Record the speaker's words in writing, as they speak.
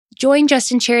Join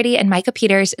Justin Charity and Micah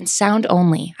Peters in Sound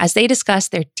Only as they discuss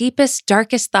their deepest,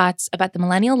 darkest thoughts about the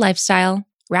millennial lifestyle,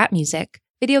 rap music,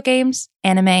 video games,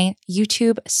 anime,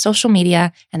 YouTube, social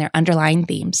media, and their underlying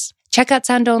themes. Check out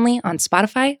Sound Only on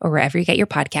Spotify or wherever you get your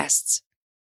podcasts.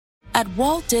 At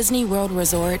Walt Disney World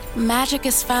Resort, magic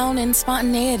is found in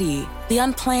spontaneity, the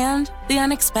unplanned, the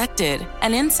unexpected,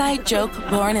 an inside joke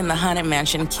born in the Haunted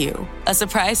Mansion queue, a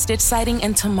surprise Stitch sighting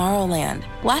in Tomorrowland,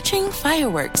 watching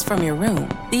fireworks from your room.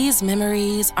 These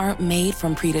memories aren't made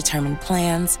from predetermined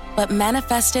plans, but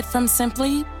manifested from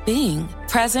simply being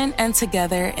present and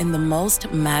together in the most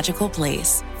magical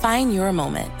place. Find your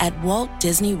moment at Walt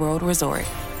Disney World Resort.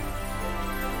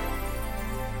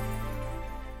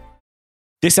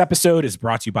 This episode is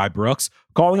brought to you by Brooks.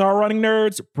 Calling all running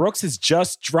nerds, Brooks has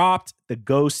just dropped the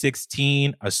Go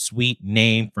 16, a sweet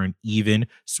name for an even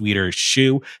sweeter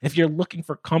shoe. If you're looking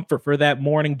for comfort for that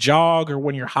morning jog or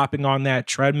when you're hopping on that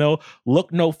treadmill,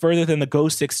 look no further than the Go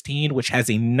 16, which has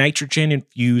a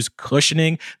nitrogen-infused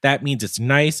cushioning. That means it's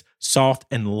nice, soft,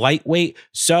 and lightweight.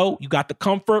 So you got the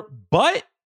comfort, but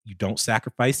you don't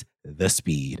sacrifice the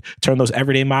speed. Turn those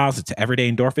everyday miles into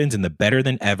everyday endorphins in the better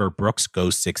than ever Brooks Go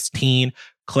 16.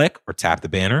 Click or tap the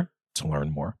banner to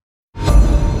learn more.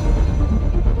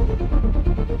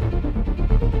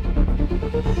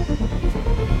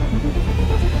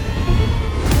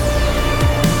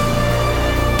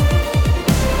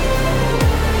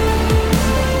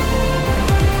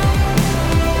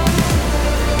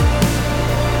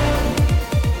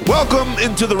 Welcome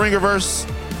into the Ringerverse.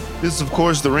 This is, of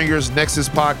course, the Ringers Nexus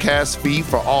podcast feed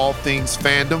for all things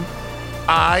fandom.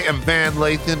 I am Van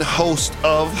Lathan, host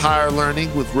of Higher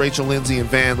Learning with Rachel Lindsay and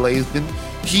Van Lathan.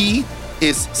 He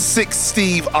is Sick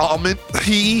Steve Almond.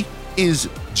 He is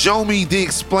Jomi the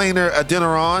Explainer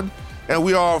Adeniran. And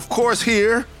we are, of course,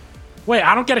 here. Wait,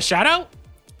 I don't get a shout out?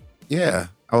 Yeah,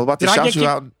 I was about to shout you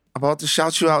out. I'm about to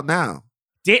shout you out now.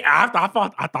 I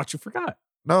thought you forgot.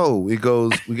 No, it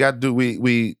goes, we got to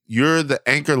do, you're the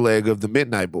anchor leg of the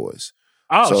Midnight Boys.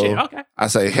 Oh, so shit, okay. I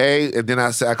say, hey, and then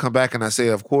I come back and I say,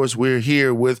 of course, we're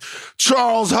here with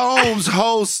Charles Holmes,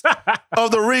 host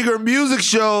of the Ringer Music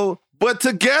Show, but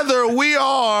together we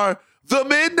are the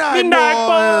Midnight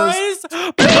Boys.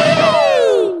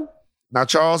 Now,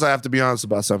 Charles, I have to be honest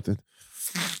about something.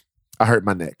 I hurt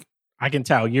my neck. I can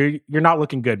tell. You're not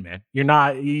looking good, man.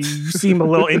 You seem a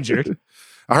little injured.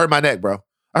 I hurt my neck, bro.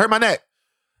 I hurt my neck.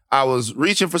 I was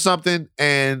reaching for something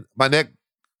and my neck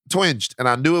twinged and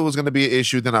I knew it was going to be an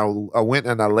issue. Then I went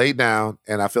and I laid down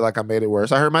and I feel like I made it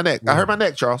worse. I hurt my neck. I hurt my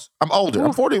neck, Charles. I'm older.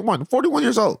 I'm 41. I'm 41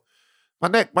 years old. My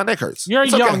neck hurts. You're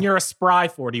it's young. Okay. You're a spry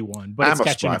 41, but it's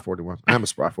catching up. I'm a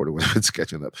spry 41. It's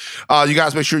catching up. You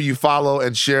guys make sure you follow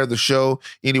and share the show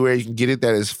anywhere you can get it.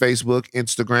 That is Facebook,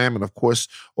 Instagram, and of course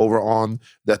over on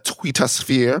the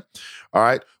Twittersphere. All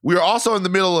right. We are also in the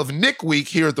middle of Nick Week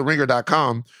here at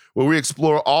theringer.com, where we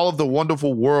explore all of the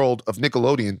wonderful world of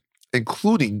Nickelodeon,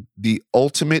 including the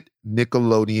ultimate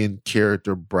Nickelodeon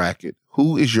character bracket.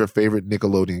 Who is your favorite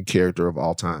Nickelodeon character of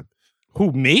all time?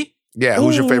 Who, me? Yeah,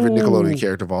 who's your favorite Nickelodeon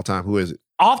character of all time? Who is it?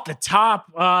 Off the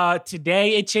top,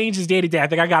 today it changes day to day. I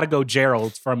think I got to go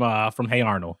Gerald from Hey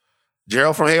Arnold.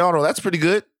 Gerald from Hey Arnold. That's pretty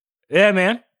good. Yeah,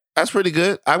 man. That's pretty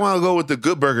good. I want to go with the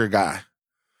Good Burger guy.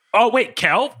 Oh, wait,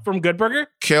 Kel from Good Burger?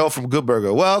 Kel from Good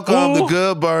Burger. Welcome to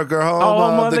Good Burger,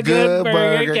 home of the Good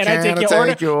Burger. Can I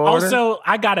take your order? Also,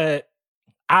 I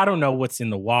don't know what's in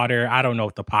the water. I don't know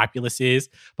what the populace is.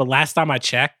 But last time I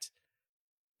checked,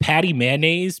 Patty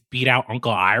Mayonnaise beat out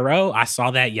Uncle Iroh. I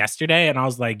saw that yesterday and I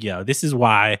was like, yo, this is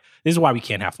why we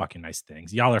can't have fucking nice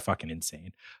things. Y'all are fucking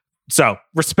insane. So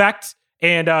respect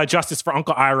and justice for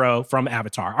Uncle Iroh from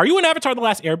Avatar. Are you an Avatar The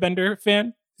Last Airbender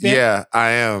fan? Yeah,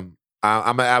 I am.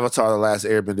 I'm an Avatar The Last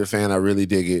Airbender fan. I really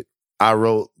dig it. I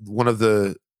wrote one of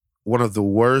the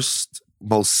worst,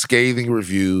 most scathing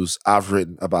reviews I've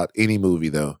written about any movie,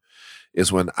 though,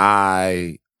 is when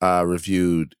I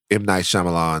reviewed M. Night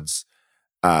Shyamalan's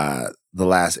The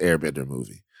Last Airbender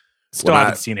movie. Still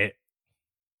haven't seen it.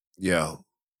 Yo.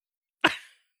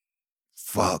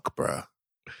 Fuck, bro.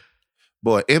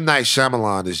 Boy, M. Night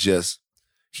Shyamalan is just,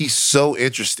 he's so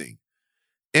interesting.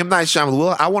 M. Night Shyamalan.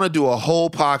 Well, I want to do a whole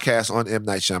podcast on M.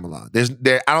 Night Shyamalan.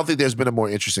 I don't think there's been a more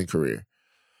interesting career.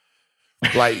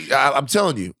 Like I'm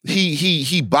telling you,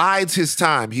 he bides his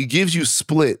time. He gives you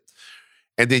Split,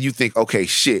 and then you think, okay,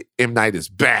 shit, M. Night is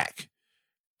back,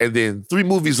 and then 3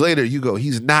 movies later, you go,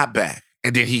 he's not back,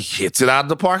 and then he hits it out of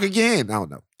the park again. I don't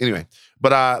know. Anyway,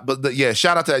 but yeah,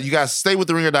 shout out to that. You guys stay with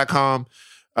theringer.com.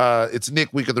 It's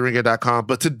Nick Week of theringer.com.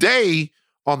 But today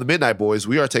on the Midnight Boys,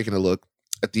 we are taking a look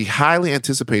at the highly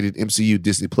anticipated MCU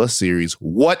Disney Plus series,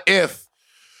 What If?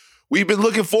 We've been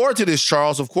looking forward to this,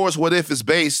 Charles. Of course, What If is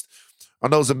based on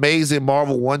those amazing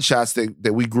Marvel one-shots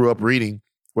that we grew up reading,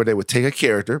 where they would take a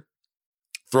character,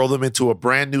 throw them into a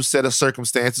brand new set of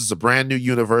circumstances, a brand new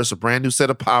universe, a brand new set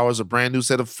of powers, a brand new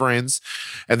set of friends,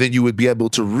 and then you would be able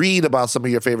to read about some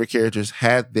of your favorite characters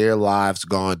had their lives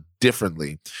gone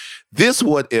differently. This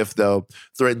What If, though,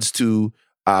 threatens to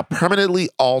permanently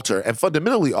alter and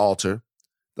fundamentally alter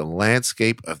the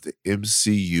landscape of the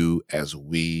MCU as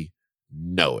we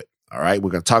know it. All right, we're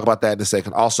going to talk about that in a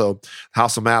second. Also,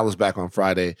 House of Mal is back on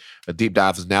Friday. A deep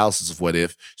dive analysis of What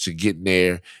If. She get in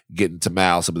there, get into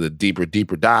Mal, some of the deeper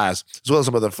dives, as well as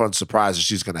some of the fun surprises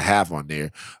she's going to have on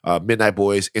there. Midnight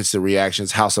Boys, instant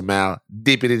reactions, House of Mal,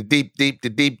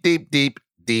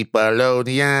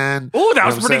 deep-Deepalonian. Oh, that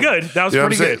was pretty good. That was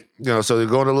pretty good. So they're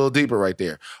going a little deeper right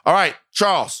there. All right,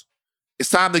 Charles, it's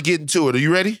time to get into it. Are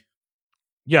you ready?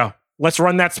 Yeah, let's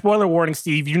run that spoiler warning,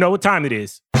 Steve. You know what time it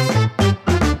is.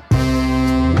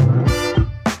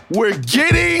 We're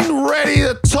getting ready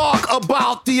to talk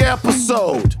about the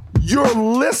episode. You're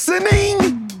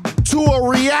listening to a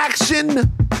reaction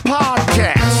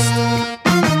podcast.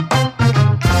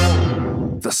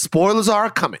 The spoilers are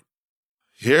coming.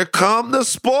 Here come the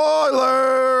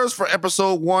spoilers for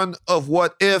episode 1 of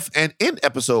What If. And in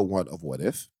episode 1 of What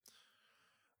If,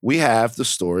 we have the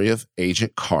story of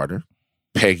Agent Carter,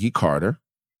 Peggy Carter,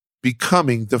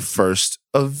 becoming the first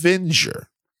Avenger.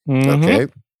 Mm-hmm. Okay.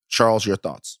 Charles, your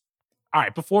thoughts. All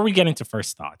right, before we get into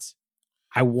first thoughts,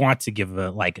 I want to give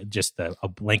a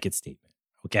blanket statement,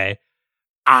 okay?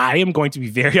 I am going to be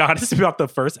very honest about the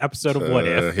first episode of What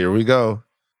If. Here we go.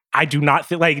 I do not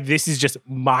feel like this is just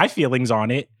my feelings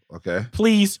on it. Okay.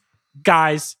 Please,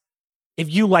 guys, if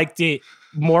you liked it,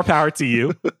 more power to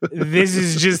you. This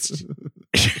is just...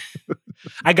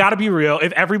 I gotta be real.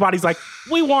 If everybody's like,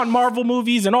 we want Marvel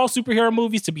movies and all superhero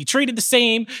movies to be treated the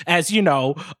same as,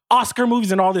 Oscar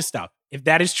movies and all this stuff. If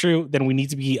that is true, then we need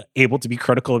to be able to be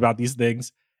critical about these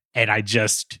things. And I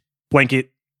just,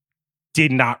 blanket,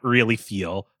 did not really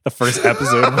feel the first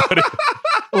episode of What If.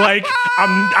 Like,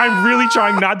 I'm really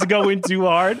trying not to go in too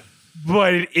hard,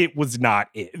 but it was not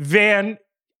it. Van,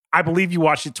 I believe you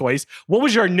watched it twice. What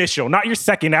was your initial, not your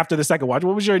second after the second watch,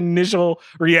 what was your initial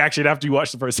reaction after you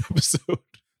watched the first episode?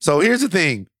 So here's the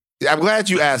thing. I'm glad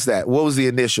you asked that. What was the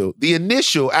initial? The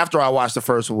initial, after I watched the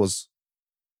first one, was,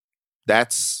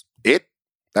 that's it?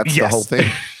 That's the whole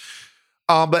thing.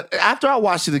 But after I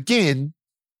watched it again,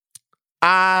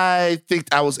 I think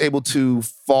I was able to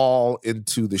fall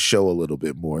into the show a little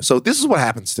bit more. So this is what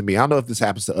happens to me. I don't know if this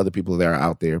happens to other people that are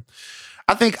out there.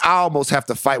 I think I almost have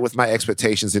to fight with my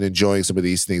expectations in enjoying some of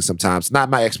these things sometimes. Not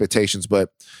my expectations,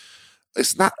 but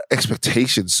it's not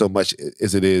expectations so much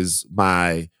as it is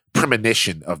my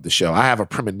premonition of the show. I have a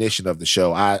premonition of the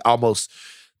show. I almost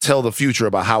tell the future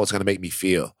about how it's going to make me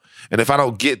feel. And if I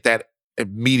don't get that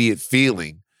immediate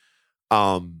feeling,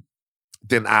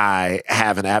 then I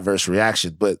have an adverse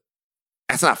reaction. But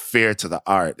that's not fair to the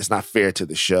art. It's not fair to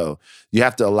the show. You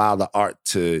have to allow the art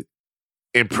to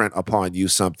imprint upon you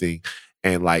something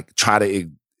and try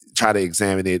to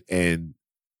examine it and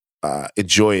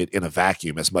enjoy it in a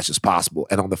vacuum as much as possible.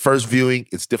 And on the first viewing,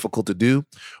 it's difficult to do.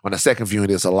 On the second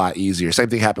viewing, it's a lot easier. Same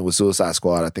thing happened with Suicide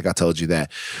Squad. I think I told you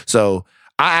that. So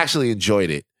I actually enjoyed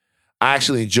it.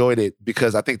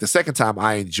 Because I think the second time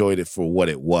I enjoyed it for what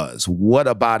it was. What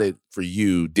about it for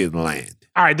you didn't land?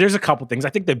 All right, there's a couple things. I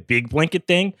think the big blanket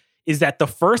thing is that the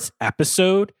first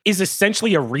episode is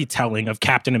essentially a retelling of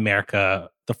Captain America,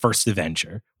 the First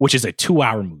Avenger, which is a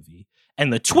 2-hour movie.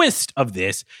 And the twist of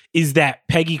this is that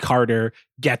Peggy Carter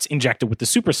gets injected with the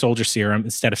super soldier serum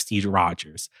instead of Steve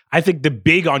Rogers. I think the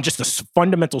big on just a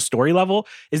fundamental story level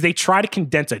is they try to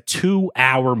condense a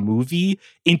 2-hour movie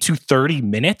into 30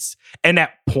 minutes. And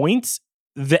at points,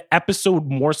 the episode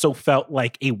more so felt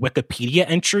like a Wikipedia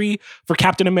entry for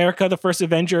Captain America, the First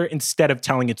Avenger, instead of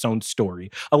telling its own story.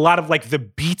 A lot of the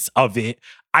beats of it,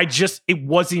 it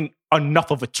wasn't enough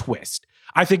of a twist.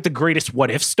 I think the greatest what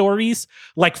if stories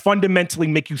fundamentally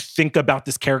make you think about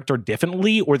this character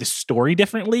differently or the story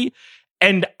differently.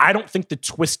 And I don't think the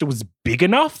twist was big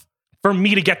enough for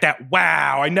me to get that,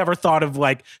 wow, I never thought of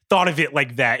it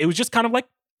like that. It was just kind of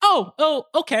oh,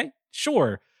 okay,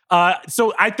 sure.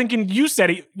 So I think, and you said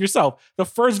it yourself, the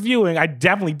first viewing, I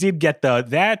definitely did get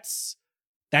that's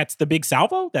the big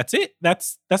salvo. That's it.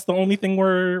 That's the only thing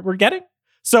we're getting.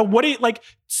 So what do you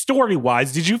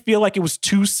story-wise, did you feel like it was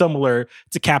too similar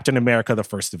to Captain America, the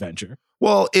First Avenger?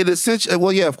 Well,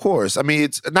 yeah, of course. I mean,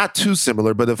 it's not too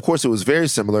similar, but of course it was very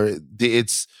similar.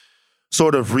 It's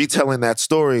sort of retelling that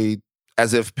story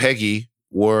as if Peggy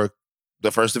were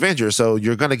the First Avenger. So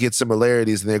you're going to get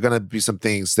similarities and there are going to be some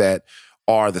things that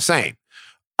are the same.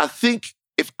 I think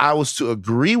if I was to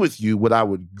agree with you, what I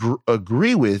would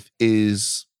agree with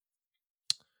is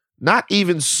not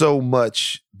even so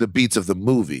much the beats of the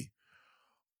movie.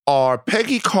 Are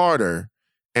Peggy Carter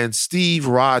and Steve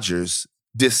Rogers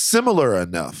dissimilar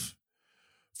enough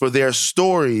for their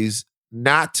stories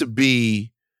not to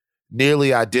be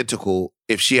nearly identical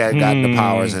if she had gotten the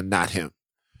powers and not him?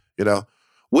 You know?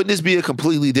 Wouldn't this be a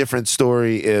completely different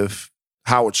story if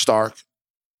Howard Stark?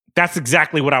 That's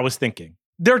exactly what I was thinking.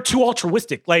 They're too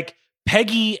altruistic. Like,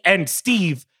 Peggy and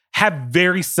Steve have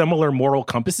very similar moral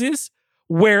compasses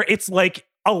where it's like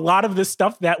a lot of the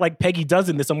stuff that like Peggy does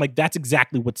in this, I'm like, that's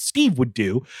exactly what Steve would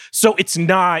do. So it's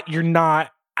not,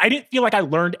 I didn't feel like I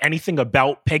learned anything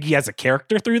about Peggy as a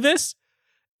character through this.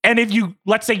 And if you,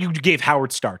 let's say you gave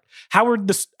Howard Stark,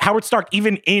 Howard Stark,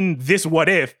 even in this What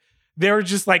If, they're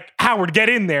just like, Howard, get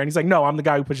in there. And he's like, no, I'm the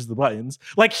guy who pushes the buttons.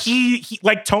 Like he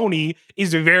like Tony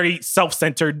is a very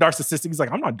self-centered, narcissistic. He's like,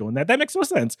 I'm not doing that. That makes no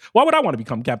sense. Why would I want to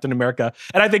become Captain America?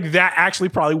 And I think that actually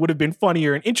probably would have been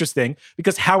funnier and interesting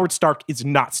because Howard Stark is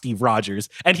not Steve Rogers.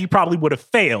 And he probably would have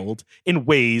failed in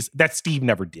ways that Steve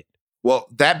never did. Well,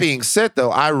 that being said,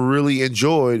 though, I really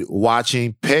enjoyed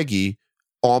watching Peggy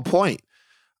on point.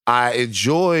 I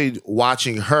enjoyed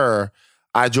watching her.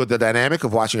 I enjoyed the dynamic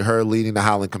of watching her leading the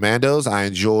Howling Commandos. I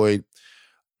enjoyed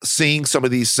seeing some of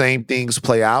these same things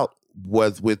play out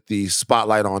with the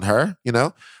spotlight on her. You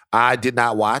know, I did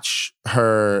not watch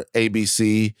her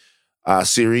ABC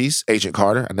series, Agent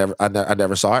Carter. I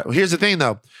never saw it. Here's the thing,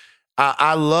 though.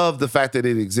 I love the fact that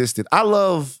it existed. I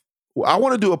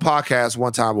want to do a podcast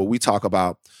one time where we talk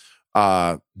about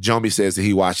Jomi says that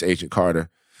he watched Agent Carter.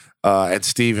 And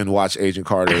Steven watched Agent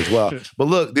Carter as well. But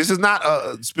look, this is not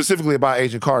specifically about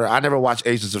Agent Carter. I never watched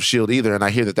Agents of S.H.I.E.L.D. either, and I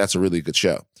hear that that's a really good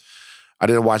show. I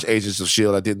didn't watch Agents of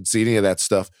S.H.I.E.L.D. I didn't see any of that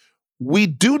stuff. We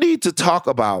do need to talk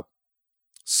about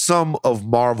some of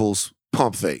Marvel's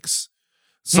pump fakes.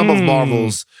 Some of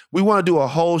Marvel's, we want to do a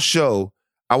whole show.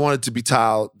 I want it to be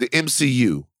titled The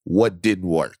MCU, What Didn't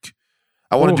Work.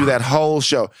 I want to do that whole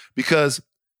show because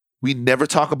we never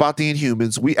talk about the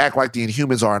Inhumans. We act like the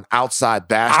Inhumans are an outside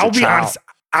bastard. I'll be honest.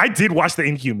 I did watch the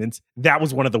Inhumans. That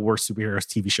was one of the worst superheroes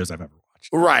TV shows I've ever watched.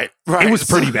 Right. It was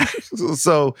pretty bad.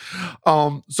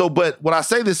 But when I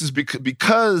say this is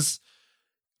because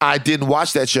I didn't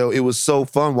watch that show, it was so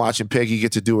fun watching Peggy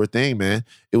get to do her thing, man.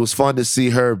 It was fun to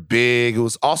see her big. It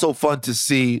was also fun to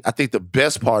see, I think the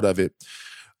best part of it,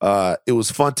 it was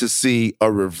fun to see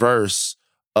a reverse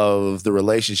of the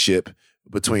relationship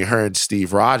between her and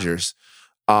Steve Rogers,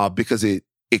 because it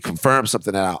confirmed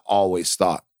something that I always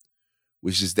thought,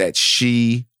 which is that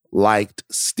she liked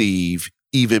Steve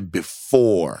even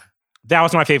before. That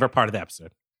was my favorite part of the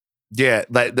episode. Yeah,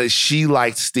 like she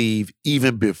liked Steve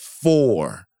even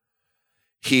before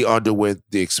he underwent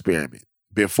the experiment.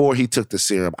 Before he took the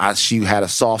serum, she had a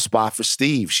soft spot for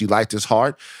Steve. She liked his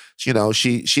heart. You know,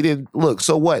 she didn't look.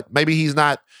 So what? Maybe he's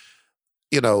not,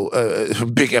 a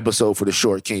big episode for the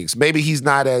Short Kings. Maybe he's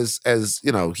not as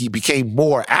he became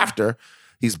more after.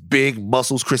 He's big,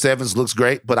 muscles. Chris Evans looks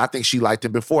great, but I think she liked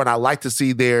him before. And I like to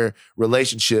see their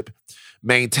relationship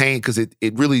maintained because it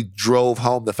really drove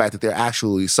home the fact that they're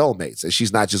actually soulmates and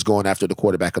she's not just going after the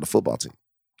quarterback of the football team.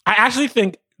 I actually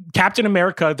think Captain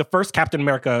America, the first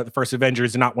Avenger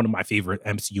is not one of my favorite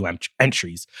MCU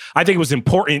entries. I think it was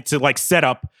important to set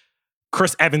up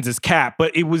Chris Evans' Cap,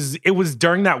 but it was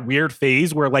during that weird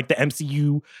phase where the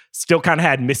MCU still kind of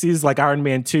had misses like Iron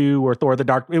Man 2 or Thor the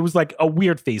Dark. It was a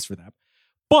weird phase for them.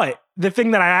 But the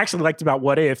thing that I actually liked about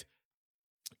What If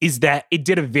is that it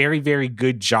did a very, very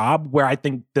good job where I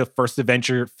think the first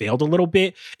Avenger failed a little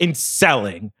bit in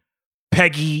selling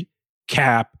Peggy,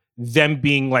 Cap, them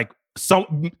being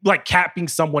Cap being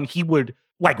someone he would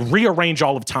rearrange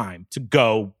all of time to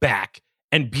go back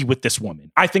and be with this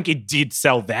woman. I think it did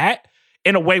sell that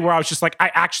in a way where I was just I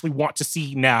actually want to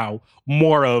see now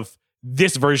more of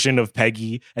this version of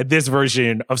Peggy and this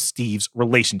version of Steve's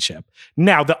relationship.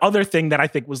 Now, the other thing that I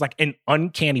think was an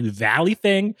uncanny valley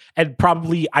thing, and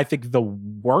probably I think the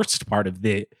worst part of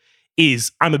it,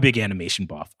 is I'm a big animation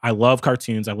buff. I love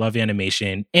cartoons. I love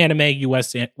animation, anime,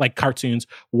 US, cartoons,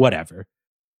 whatever.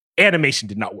 Animation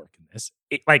did not work in this.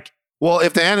 Well,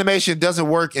 if the animation doesn't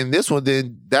work in this one,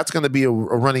 then that's going to be a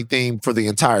running theme for the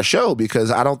entire show because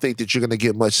I don't think that you're going to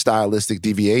get much stylistic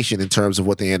deviation in terms of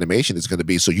what the animation is going to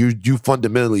be. So you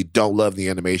fundamentally don't love the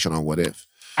animation on What If.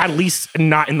 At least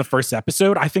not in the first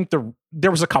episode. I think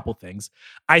there was a couple things.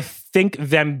 I think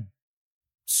them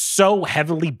so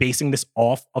heavily basing this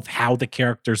off of how the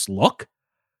characters look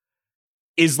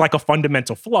is a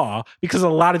fundamental flaw because a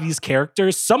lot of these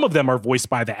characters, some of them are voiced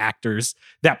by the actors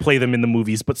that play them in the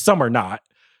movies, but some are not.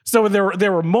 So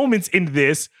there were moments in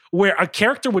this where a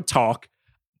character would talk,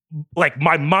 like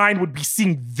my mind would be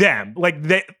seeing them. Like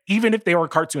they, even if they were a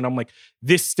cartoon, I'm like,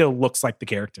 this still looks like the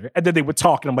character. And then they would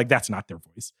talk and I'm like, that's not their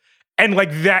voice. And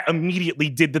like that immediately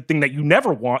did the thing that you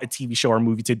never want a TV show or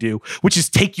movie to do, which is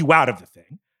take you out of the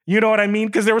thing. You know what I mean?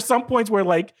 Because there were some points where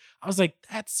like, I was like,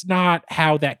 that's not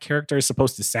how that character is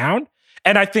supposed to sound.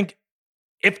 And I think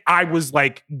if I was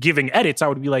like giving edits, I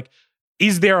would be like,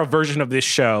 is there a version of this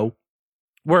show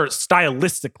where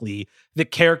stylistically the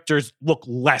characters look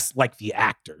less like the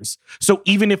actors? So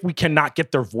even if we cannot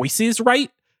get their voices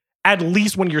right, at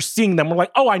least when you're seeing them, we're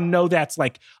like, oh, I know that's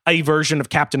like a version of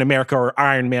Captain America or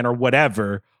Iron Man or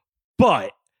whatever,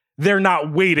 but they're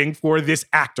not waiting for this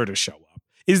actor to show up.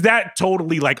 Is that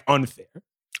totally like unfair?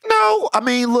 No, I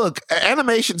mean, look,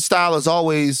 animation style is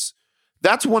always,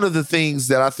 that's one of the things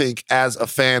that I think as a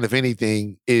fan of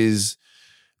anything is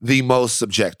the most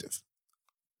subjective.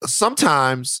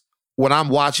 Sometimes when I'm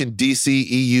watching DC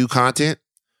EU content,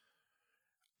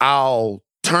 I'll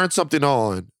turn something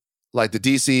on, like the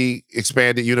DC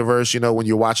expanded universe, you know, when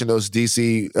you're watching those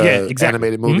DC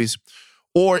animated movies,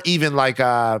 or even like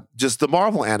just the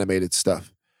Marvel animated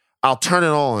stuff. I'll turn it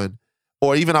on,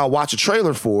 or even I'll watch a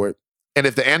trailer for it. And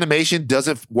if the animation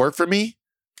doesn't work for me,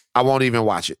 I won't even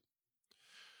watch it.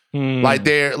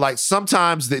 Like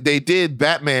sometimes they did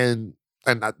Batman,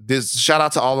 and this shout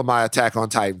out to all of my Attack on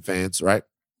Titan fans, right?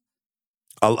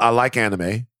 I like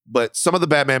anime, but some of the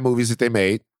Batman movies that they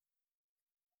made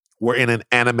were in an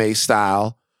anime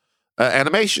style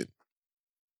animation.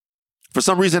 For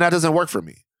some reason, that doesn't work for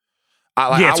me.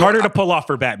 It's harder to pull off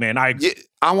for Batman.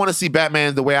 I want to see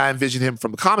Batman the way I envision him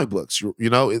from the comic books. You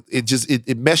know,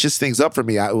 it meshes things up for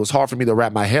me. It was hard for me to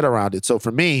wrap my head around it. So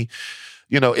for me,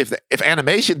 you know, if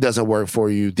animation doesn't work for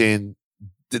you, then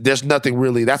there's nothing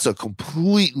really. That's a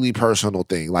completely personal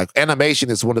thing. Like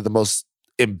animation is one of the most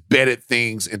embedded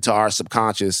things into our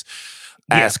subconscious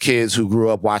as kids who grew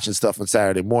up watching stuff on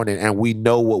Saturday morning, and we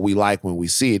know what we like when we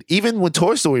see it. Even when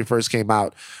Toy Story first came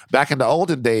out back in the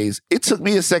olden days, it took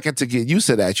me a second to get used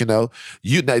to that. You know,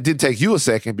 it didn't take you a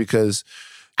second because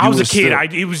I was a kid.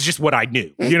 It was just what I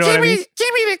knew. You know what I mean?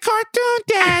 Give me the cartoon,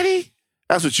 Daddy.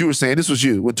 That's what you were saying. This was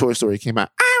you when Toy Story came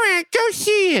out. I want to go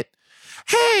see it.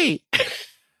 Hey,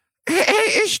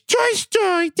 it's Toy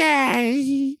Story,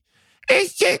 Daddy. I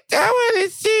want to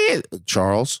see it.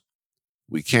 Charles,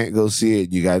 we can't go see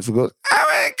it. You guys will go, I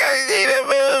want to go see the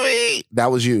movie.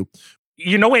 That was you.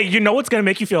 You know what's going to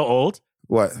make you feel old?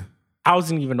 What? I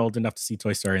wasn't even old enough to see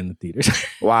Toy Story in the theaters.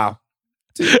 Wow.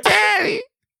 Daddy.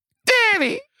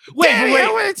 Wait.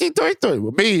 I want to see Toy Story.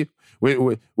 With me,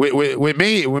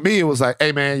 it was like,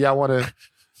 hey man, y'all want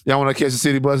to catch the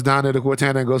city bus down there to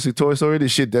Cortana and go see Toy Story?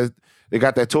 This shit, they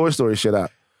got that Toy Story shit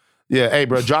out. Yeah, hey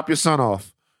bro, drop your son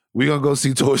off. We gonna go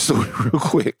see Toy Story real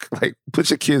quick. Like, put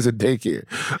your kids in daycare.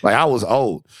 Like, I was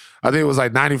old. I think it was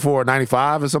like 94 or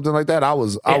 95 or something like that. I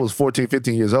was 14,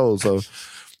 15 years old. So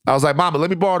I was like, Mama, let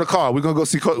me borrow the car. We're gonna go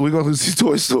see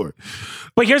Toy Story.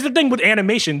 But here's the thing with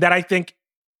animation that I think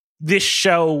this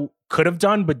show could have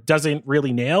done but doesn't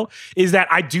really nail is that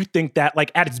I do think that,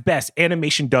 like, at its best,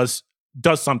 animation does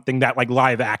something that like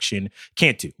live action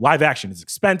can't do. Live action is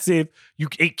expensive.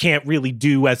 It can't really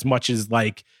do as much as,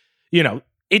 like, you know,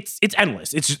 it's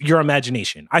endless. It's your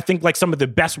imagination. I think like some of the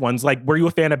best ones, like, were you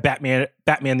a fan of Batman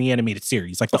the Animated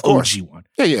Series, like the OG one?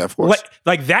 Yeah, of course.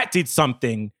 Like that did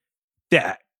something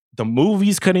that the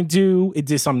movies couldn't do. It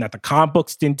did something that the comic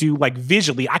books didn't do. Like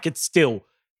visually, I could still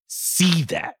see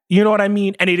that. You know what I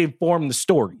mean? And it informed the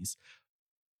stories.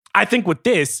 I think with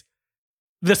this,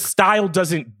 the style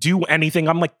doesn't do anything.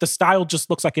 I'm like, the style just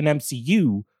looks like an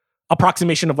MCU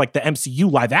approximation of like the MCU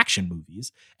live action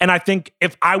movies. And I think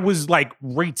if I was like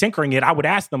retinkering it, I would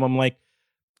ask them, I'm like,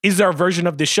 is there a version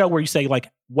of this show where you say,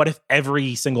 like, what if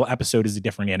every single episode is a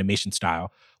different animation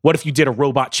style? What if you did a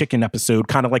Robot Chicken episode,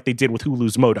 kind of like they did with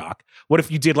Hulu's MODOK? What if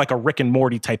you did like a Rick and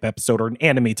Morty type episode or an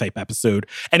anime type episode,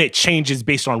 and it changes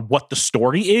based on what the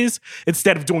story is,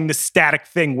 instead of doing this static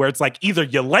thing where it's like either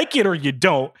you like it or you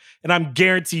don't? And I'm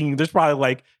guaranteeing there's probably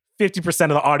like 50% of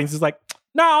the audience is like,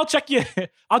 no, I'll check you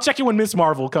when Ms.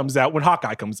 Marvel comes out, when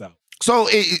Hawkeye comes out. So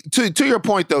to your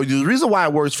point, though, the reason why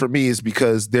it works for me is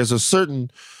because there's a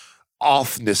certain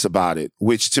offness about it,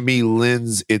 which to me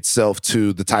lends itself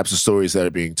to the types of stories that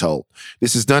are being told.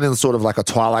 This is done in sort of like a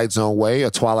Twilight Zone way,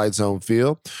 a Twilight Zone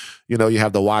feel. You know, you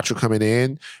have the Watcher coming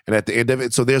in, and at the end of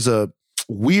it, so there's a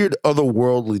weird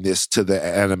otherworldliness to the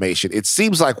animation. It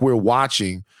seems like we're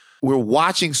watching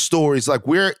stories, like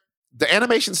the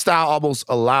animation style almost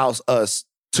allows us,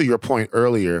 to your point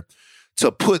earlier,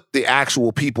 to put the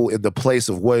actual people in the place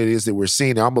of what it is that we're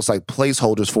seeing. They're almost like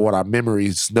placeholders for what our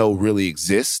memories know really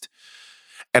exist.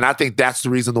 And I think that's the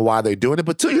reason why they're doing it.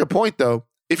 But to your point, though,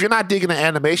 if you're not digging the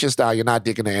animation style, you're not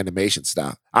digging the animation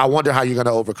style. I wonder how you're going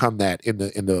to overcome that in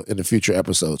the future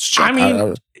episodes. Chuck, I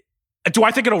mean, do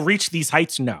I think it'll reach these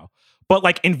heights? No. But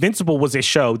like Invincible was a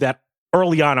show that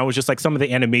early on I was just like, some of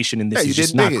the animation in this is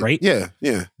just not great. Yeah,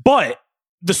 yeah. But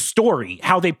the story,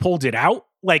 how they pulled it out,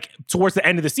 like towards the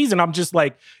end of the season, I'm just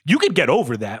like, you could get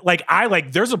over that. Like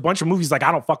there's a bunch of movies like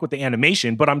I don't fuck with the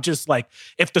animation, but I'm just like,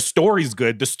 if the story's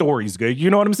good, the story's good. You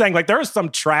know what I'm saying? Like there is some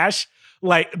trash.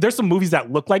 Like there's some movies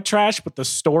that look like trash, but the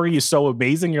story is so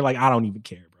amazing. You're like, I don't even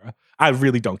care, bro. I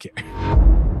really don't care.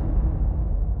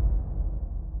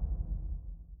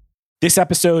 This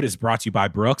episode is brought to you by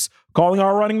Brooks. Calling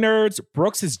all running nerds,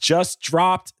 Brooks has just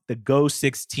dropped the Go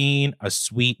 16, a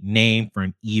sweet name for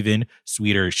an even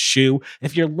sweeter shoe.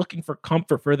 If you're looking for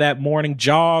comfort for that morning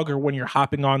jog or when you're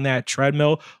hopping on that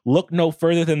treadmill, look no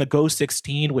further than the Go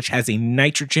 16, which has a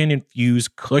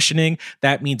nitrogen-infused cushioning.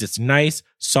 That means it's nice,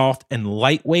 soft, and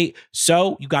lightweight.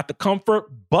 So you got the comfort,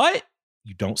 but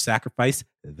you don't sacrifice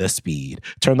the speed.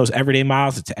 Turn those everyday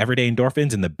miles into everyday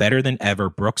endorphins in the better than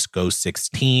ever Brooks Go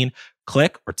 16.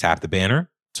 Click or tap the banner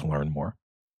to learn more.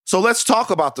 So let's talk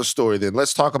about the story then.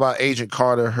 Let's talk about Agent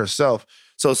Carter herself.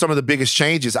 So some of the biggest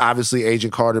changes, obviously,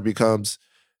 Agent Carter becomes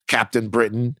Captain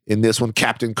Britain. In this one,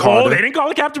 Captain Carter. Oh, they didn't call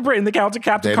her Captain Britain. They called her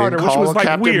Captain Carter, which was like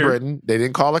Captain weird. Britain. They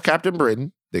didn't call her Captain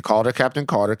Britain. They called her Captain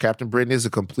Carter. Captain Britain is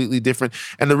a completely different.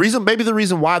 And the reason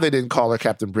why they didn't call her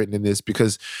Captain Britain in this,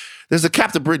 because there's a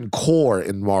Captain Britain Corps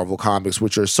in Marvel Comics,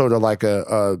 which are sort of like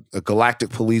a galactic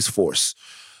police force.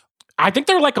 I think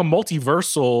they're like a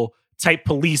multiversal type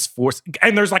police force.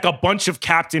 And there's like a bunch of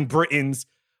Captain Britons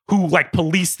who like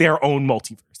police their own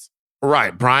multiverse.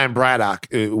 Right. Brian Braddock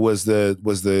was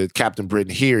the Captain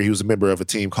Britain here. He was a member of a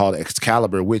team called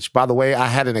Excalibur, which, by the way, I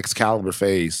had an Excalibur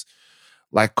phase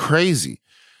like crazy.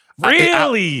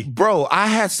 Really? Bro, I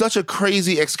had such a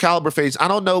crazy Excalibur phase. I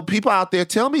don't know. People out there,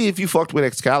 tell me if you fucked with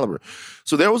Excalibur.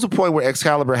 So there was a point where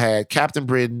Excalibur had Captain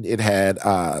Britain. It had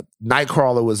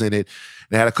Nightcrawler was in it.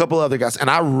 It had a couple other guys. And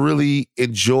I really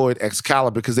enjoyed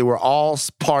Excalibur because they were all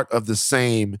part of the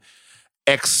same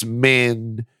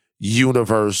X-Men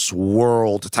universe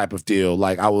world type of deal.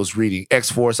 Like I was reading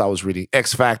X-Force. I was reading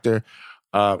X-Factor.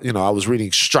 I was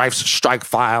reading Strike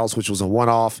Files, which was a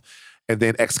one-off. And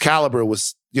then Excalibur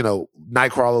was,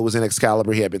 Nightcrawler was in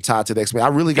Excalibur. He had been tied to the X-Men. I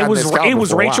really got Excalibur. It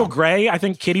was Rachel Grey. I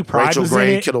think Kitty Pryde was in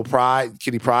it.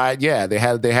 Kitty Pryde. Yeah, they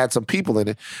had some people in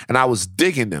it, and I was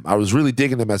digging them. I was really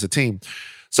digging them as a team.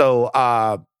 So,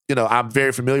 I'm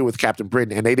very familiar with Captain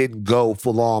Britain, and they didn't go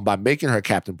full on by making her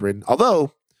Captain Britain,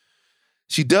 although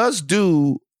she does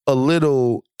do a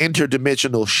little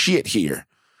interdimensional shit here.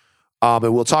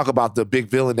 And we'll talk about the big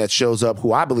villain that shows up,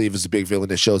 who I believe is the big villain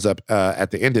that shows up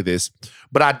at the end of this.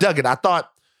 But I dug it. I thought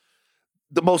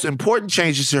the most important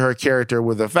changes to her character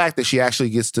were the fact that she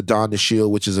actually gets to don the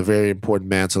shield, which is a very important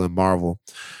mantle in Marvel.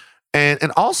 And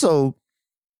also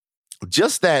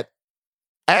just that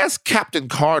as Captain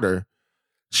Carter,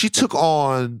 she took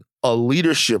on a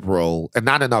leadership role and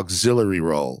not an auxiliary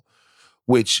role,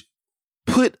 which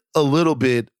put a little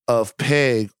bit of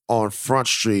Peg on Front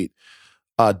Street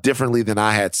differently than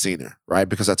I had seen her, right?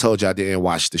 Because I told you I didn't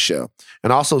watch the show.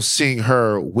 And also seeing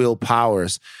her will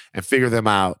powers and figure them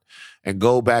out and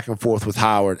go back and forth with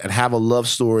Howard and have a love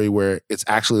story where it's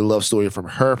actually a love story from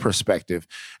her perspective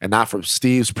and not from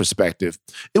Steve's perspective.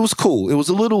 It was cool. It was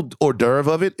a little hors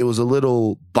d'oeuvre of it. It was a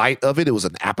little bite of it. It was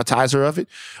an appetizer of it.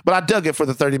 But I dug it for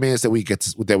the 30 minutes that we got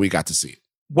to see it.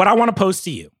 What I want to pose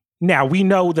to you. Now, we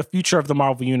know the future of the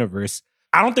Marvel Universe.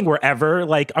 I don't think we're ever,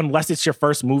 unless it's your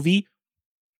first movie,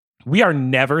 we are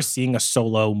never seeing a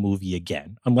solo movie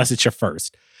again, unless it's your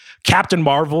first. Captain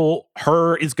Marvel,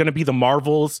 her is going to be the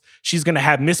Marvels. She's going to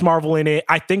have Miss Marvel in it.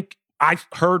 I think I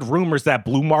heard rumors that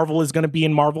Blue Marvel is going to be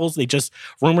in Marvels.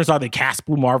 Rumors are they cast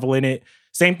Blue Marvel in it.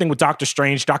 Same thing with Doctor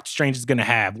Strange. Doctor Strange is going to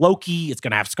have Loki. It's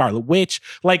going to have Scarlet Witch.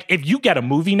 If you get a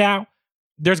movie now,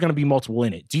 there's going to be multiple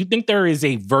in it. Do you think there is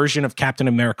a version of Captain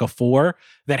America 4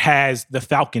 that has the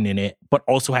Falcon in it, but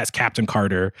also has Captain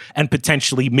Carter and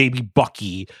potentially maybe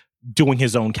Bucky doing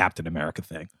his own Captain America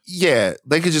thing? Yeah,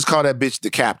 they could just call that bitch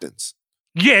the Captains.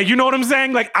 Yeah, you know what I'm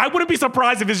saying? I wouldn't be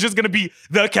surprised if it's just going to be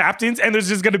the Captains and there's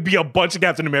just going to be a bunch of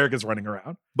Captain Americas running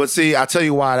around. But see, I'll tell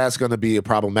you why that's going to be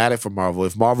problematic for Marvel.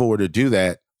 If Marvel were to do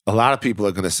that, a lot of people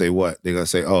are going to say what? They're going to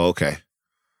say, oh, okay.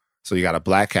 So you got a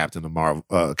black Captain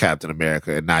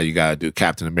America, and now you got to do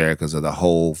Captain Americas of the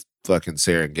whole fucking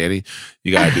Serengeti.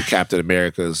 You got to do Captain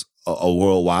Americas a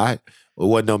worldwide. There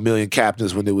wasn't no million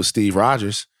captains when it was Steve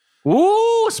Rogers.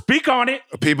 Ooh, speak on it.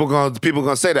 People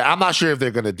gonna say that. I'm not sure if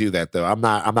they're gonna do that though. I'm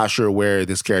not sure where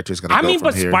this character is gonna go.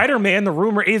 But here. Spider-Man, the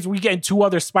rumor is we getting 2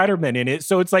 other Spider-Men in it.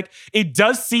 So it's like, it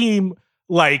does seem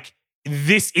like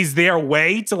this is their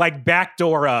way to like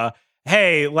backdoor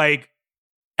hey, like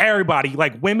everybody,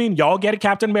 like women, y'all get a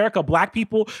Captain America. Black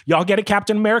people, y'all get a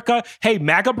Captain America. Hey,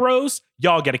 MAGA bros,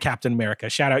 y'all get a Captain America.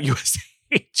 Shout out US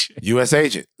Agent. U.S.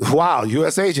 Agent. Wow,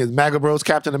 U.S. Agent, MAGA bros,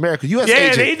 Captain America.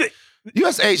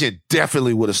 U.S. Agent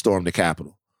definitely would have stormed the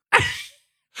Capitol.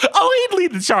 Oh, he'd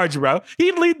lead the charge, bro.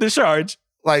 He'd lead the charge.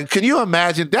 Like, can you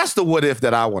imagine? That's the what if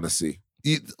that I want to see.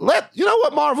 You know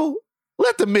what, Marvel?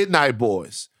 Let the Midnight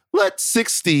Boys, let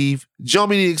Six Steve,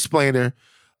 Jomi the Explainer,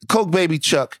 Coke Baby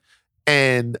Chuck,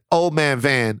 and Old Man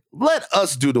Van, let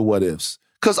us do the what ifs.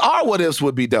 Because our what ifs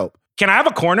would be dope. Can I have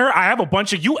a corner? I have a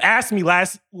bunch of, you asked me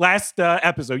last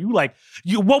episode,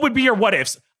 what would be your what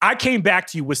ifs? I came back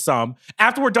to you with some.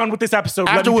 After we're done with this episode,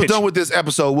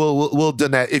 we'll do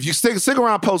that. If you stick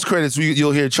around post credits,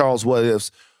 you'll hear Charles' what ifs.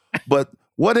 But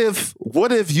what if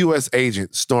U.S.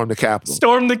 Agent stormed the Capitol?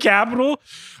 Stormed the Capitol?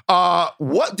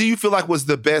 What do you feel like was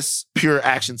the best pure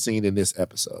action scene in this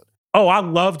episode? Oh, I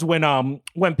loved when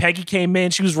Peggy came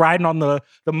in. She was riding on the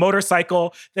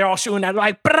motorcycle. They're all shooting at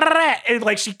like, and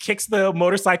like she kicks the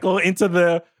motorcycle into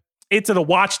the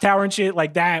watchtower and shit.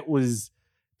 Like that was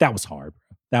hard,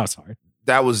 bro. That was hard.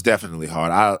 That was definitely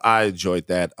hard. I enjoyed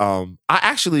that. I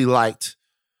actually liked.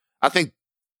 I think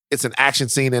it's an action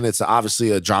scene and it's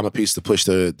obviously a drama piece to push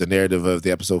the narrative of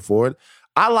the episode forward.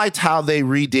 I liked how they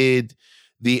redid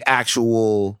the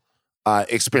actual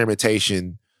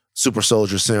experimentation super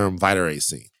soldier serum Vita-Ray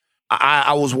scene.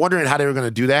 I was wondering how they were going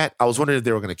to do that. I was wondering if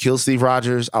they were going to kill Steve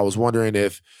Rogers. I was wondering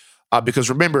if, because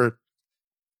remember,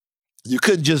 you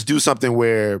couldn't just do something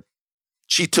where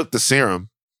she took the serum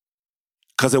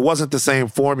because it wasn't the same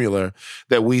formula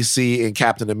that we see in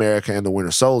Captain America and the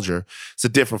Winter Soldier. It's a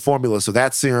different formula. So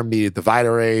that serum needed the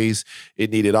Vita-Rays.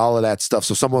 It needed all of that stuff.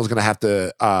 So someone's going to have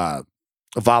to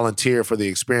volunteer for the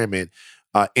experiment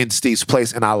in Steve's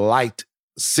place. And I liked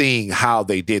seeing how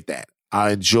they did that.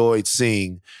 I enjoyed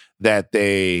seeing that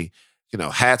they,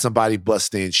 had somebody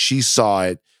bust in. She saw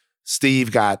it.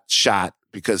 Steve got shot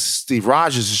because Steve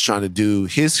Rogers is trying to do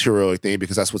his heroic thing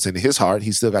because that's what's in his heart.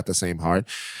 He's still got the same heart.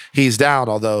 He's down,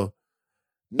 although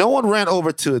no one ran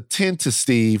over to attend to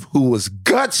Steve, who was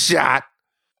gut shot.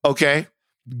 Okay?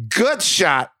 Gut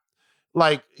shot.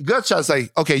 Like, gut shot's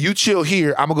like, okay, you chill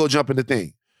here. I'm going to go jump in the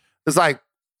thing. It's like,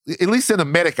 at least send a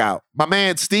medic out. My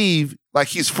man, Steve, like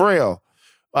he's frail.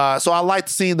 So I liked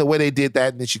seeing the way they did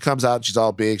that. And then she comes out and she's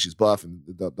all big. She's buff and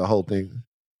the whole thing.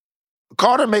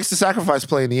 Carter makes the sacrifice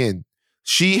play in the end.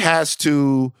 She has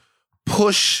to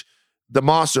push the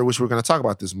monster, which we're going to talk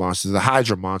about this monster, the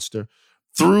Hydra monster,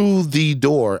 through the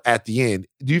door at the end.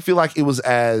 Do you feel like it was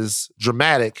as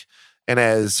dramatic and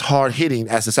as hard-hitting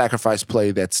as the sacrifice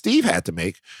play that Steve had to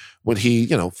make when he,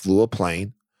 flew a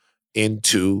plane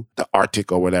into the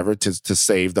Arctic or whatever to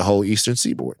save the whole Eastern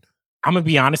Seaboard? I'm going to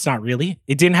be honest, not really.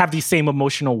 It didn't have the same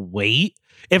emotional weight.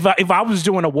 If I was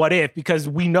doing a what if, because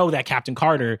we know that Captain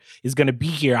Carter is going to be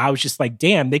here, I was just like,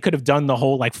 damn, they could have done the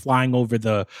whole like flying over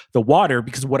the water,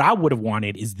 because what I would have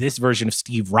wanted is this version of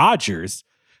Steve Rogers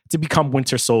to become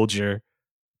Winter Soldier.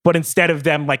 But instead of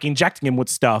them like injecting him with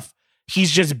stuff, he's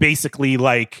just basically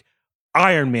like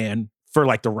Iron Man for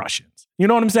like the Russians. You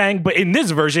know what I'm saying? But in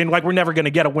this version, like we're never going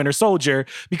to get a Winter Soldier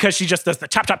because she just does the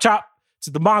chop, chop, chop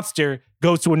to the monster,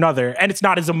 goes to another. And it's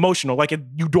not as emotional. Like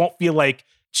you don't feel like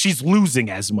she's losing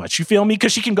as much. You feel me?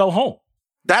 Because she can go home.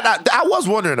 I was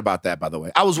wondering about that, by the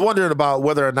way. I was wondering about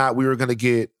whether or not we were going to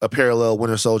get a parallel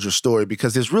Winter Soldier story,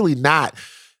 because there's really not.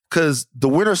 Because the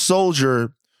Winter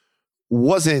Soldier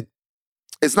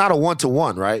it's not a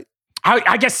one-to-one, right?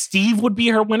 I guess Steve would be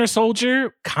her Winter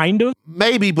Soldier, kind of.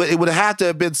 Maybe, but it would have to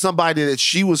have been somebody that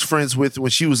she was friends with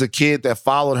when she was a kid that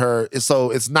followed her.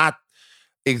 So it's not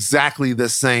exactly the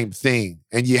same thing.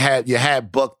 And you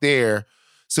had Buck there.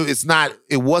 So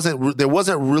there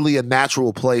wasn't really a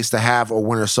natural place to have a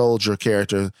Winter Soldier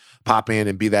character pop in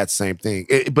and be that same thing.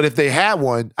 But if they had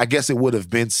one, I guess it would have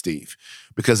been Steve,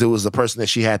 because it was the person that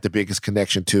she had the biggest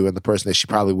connection to and the person that she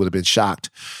probably would have been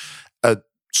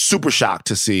super shocked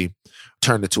to see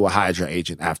turned into a Hydra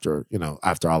agent after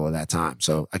all of that time.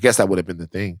 So I guess that would have been the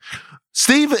thing.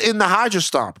 Steve in the Hydra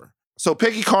Stomper. So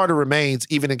Peggy Carter remains,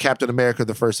 even in Captain America,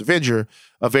 the First Avenger,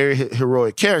 a very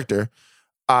heroic character.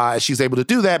 She's able to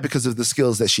do that because of the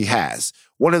skills that she has.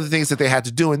 One of the things that they had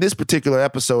to do in this particular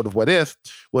episode of What If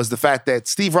was the fact that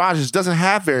Steve Rogers doesn't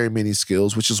have very many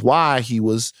skills, which is why he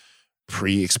was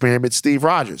pre-experiment Steve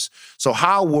Rogers. So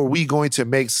how were we going to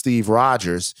make Steve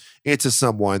Rogers into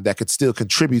someone that could still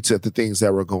contribute to the things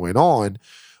that were going on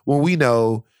when we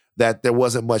know that there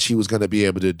wasn't much he was going to be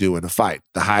able to do in a fight?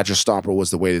 The Hydra Stomper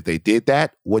was the way that they did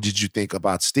that. What did you think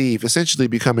about Steve essentially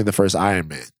becoming the first Iron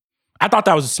Man? I thought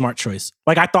that was a smart choice.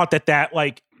 Like, I thought that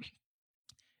like,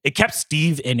 it kept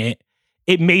Steve in it.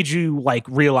 It made you like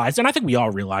realize, and I think we all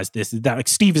realize this, is that like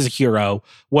Steve is a hero,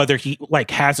 whether he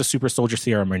like has a super soldier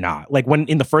serum or not. Like when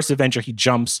in the first Avenger, he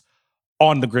jumps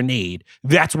on the grenade.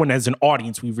 That's when as an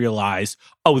audience, we realize,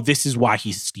 oh, this is why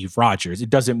he's Steve Rogers. It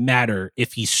doesn't matter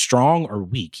if he's strong or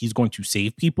weak. He's going to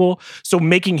save people. So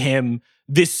making him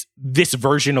this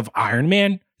version of Iron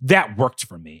Man, that worked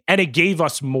for me. And it gave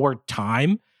us more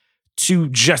time to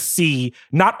just see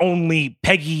not only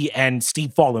Peggy and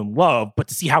Steve fall in love, but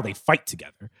to see how they fight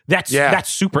together. That's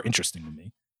super interesting to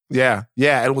me. Yeah.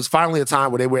 It was finally a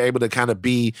time where they were able to kind of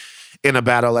be in a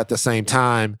battle at the same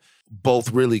time,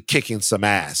 both really kicking some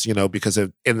ass, because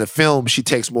in the film, she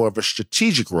takes more of a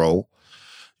strategic role.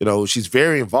 She's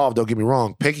very involved, don't get me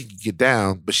wrong. Peggy can get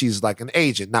down, but she's like an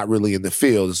agent, not really in the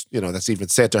field. That's even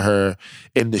said to her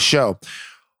in the show.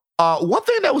 One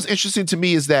thing that was interesting to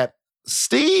me is that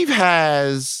Steve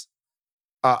is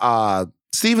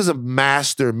a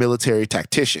master military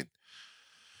tactician.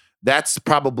 That's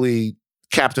probably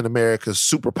Captain America's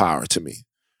superpower to me.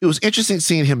 It was interesting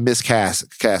seeing him cast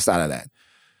out of that.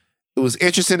 It was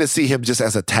interesting to see him just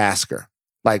as a tasker.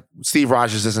 Like Steve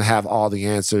Rogers doesn't have all the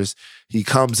answers. He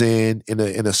comes in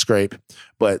a scrape,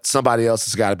 but somebody else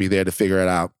has got to be there to figure it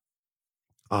out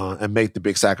and make the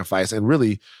big sacrifice and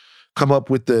really come up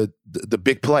with the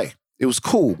big play. It was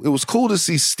cool. It was cool to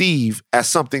see Steve as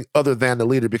something other than the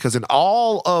leader, because in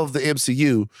all of the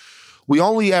MCU, we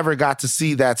only ever got to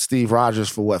see that Steve Rogers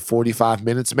for 45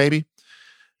 minutes maybe?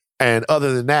 And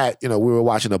other than that, we were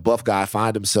watching a buff guy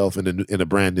find himself in a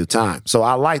brand new time. So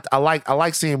I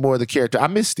like seeing more of the character. I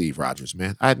miss Steve Rogers,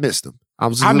 man. I missed him. I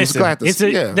was glad to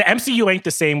see him. The MCU ain't the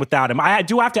same without him. I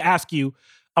do have to ask you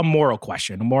a moral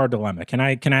question, a moral dilemma. Can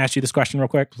I ask you this question real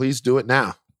quick? Please do it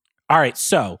now. All right.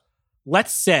 So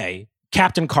let's say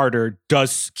Captain Carter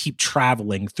does keep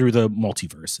traveling through the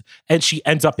multiverse and she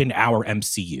ends up in our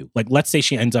MCU. Like, let's say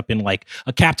she ends up in like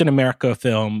a Captain America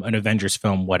film, an Avengers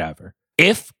film, whatever.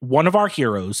 If one of our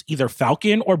heroes, either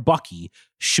Falcon or Bucky,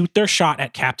 shoot their shot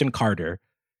at Captain Carter,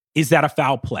 is that a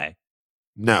foul play?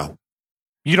 No.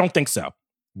 You don't think so?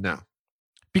 No.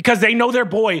 Because they know their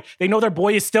boy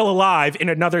is still alive in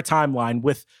another timeline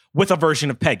with a version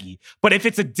of Peggy. But if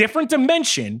it's a different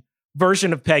dimension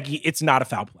version of Peggy, it's not a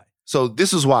foul play. So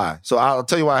this is why. So I'll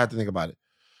tell you why I have to think about it.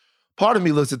 Part of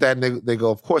me looks at that and they go,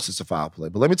 of course it's a foul play.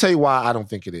 But let me tell you why I don't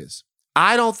think it is.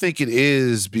 I don't think it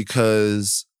is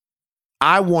because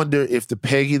I wonder if the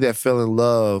Peggy that fell in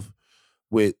love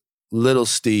with little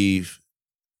Steve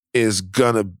is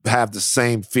gonna have the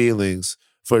same feelings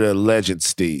for the legend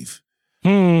Steve.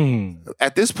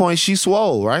 At this point, she's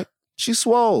swole, right? She's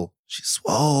swole.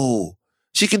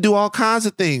 She can do all kinds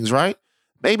of things, right?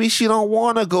 Maybe she don't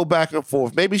want to go back and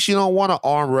forth. Maybe she don't want to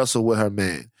arm wrestle with her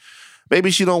man. Maybe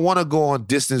she don't want to go on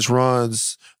distance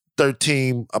runs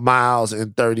 13 miles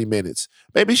in 30 minutes.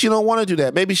 Maybe she don't want to do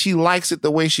that. Maybe she likes it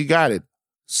the way she got it.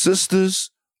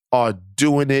 Sisters are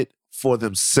doing it for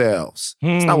themselves.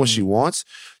 It's not what she wants.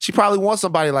 She probably wants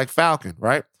somebody like Falcon,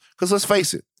 right? Because let's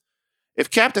face it,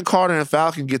 if Captain Carter and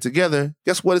Falcon get together,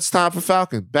 guess what? It's time for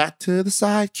Falcon. Back to the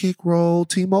sidekick role,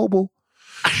 T-Mobile.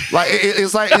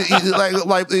 It's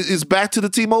back to the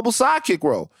T-Mobile sidekick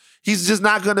role. He's just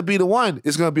not going to be the one.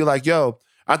 It's going to be like, yo,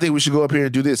 I think we should go up here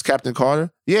and do this, Captain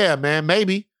Carter. Yeah, man,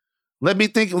 maybe. Let me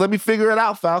figure it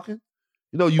out, Falcon.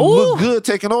 You look good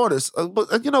taking orders.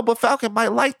 But Falcon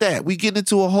might like that. We get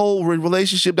into a whole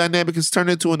relationship dynamic. It's turned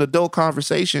into an adult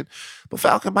conversation. But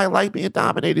Falcon might like being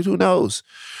dominated. Who knows?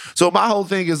 So my whole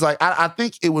thing is like, I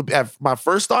think it would, my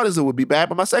first thought is it would be bad.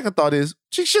 But my second thought is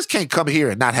she just can't come here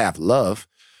and not have love.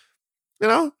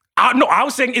 No, I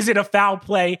was saying, is it a foul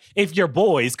play if you're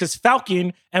boys? Because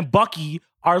Falcon and Bucky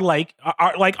are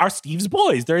Steve's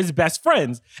boys. They're his best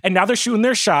friends. And now they're shooting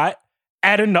their shot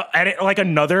at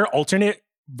another alternate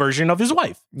version of his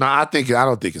wife. No, I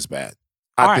don't think it's bad.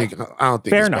 I don't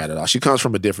think it's bad at all. She comes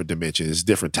from a different dimension. It's a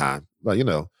different time.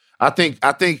 I think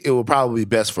it would probably be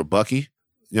best for Bucky.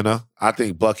 I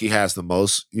think Bucky has the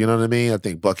most, you know what I mean? I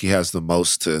think Bucky has the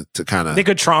most to kind of... They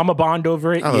could trauma bond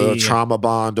over it. Trauma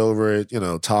bond over it,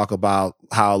 talk about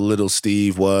how little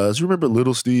Steve was. Remember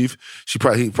little Steve?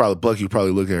 Bucky would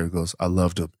probably look at her and goes, I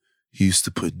loved him. He used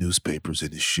to put newspapers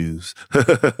in his shoes.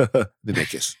 Then they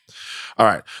kiss. All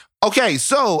right. Okay,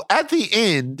 so at the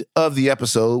end of the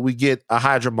episode, we get a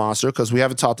Hydra monster because we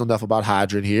haven't talked enough about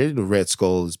Hydra in here. The Red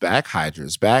Skull is back. Hydra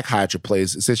is back. Hydra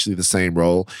plays essentially the same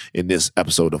role in this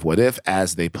episode of What If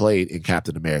as they played in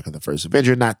Captain America: The First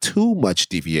Avenger. Not too much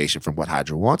deviation from what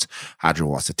Hydra wants. Hydra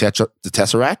wants the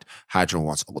Tesseract. Hydra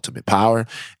wants ultimate power.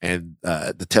 And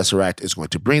the Tesseract is going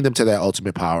to bring them to that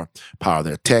ultimate power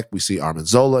their tech. We see Armin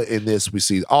Zola in this. We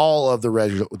see all of the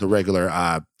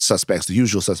regular suspects, the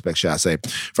usual suspects, shall I say,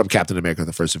 from Captain America: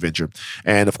 The First Avenger,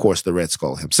 and of course the Red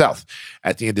Skull himself.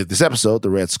 At the end of this episode, the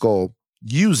Red Skull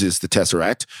uses the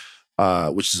Tesseract,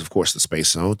 which is of course the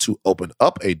Space Zone, to open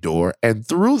up a door, and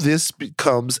through this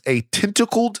becomes a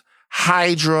tentacled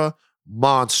Hydra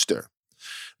monster.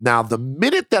 Now, the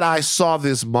minute that I saw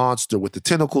this monster with the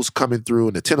tentacles coming through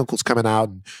and the tentacles coming out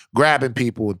and grabbing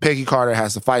people, and Peggy Carter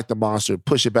has to fight the monster,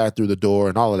 push it back through the door,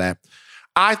 and all of that,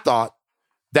 I thought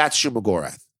that's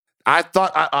Shuma-Gorath. I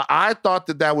thought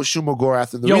that was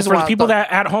Shuma-Gorath. And the reason for why the people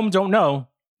that at home don't know,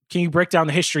 can you break down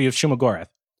the history of Shuma-Gorath?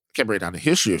 I can't break down the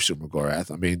history of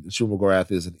Shuma-Gorath. I mean,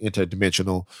 Shuma-Gorath is an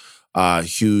interdimensional,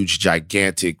 huge,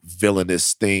 gigantic,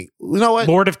 villainous thing. You know what?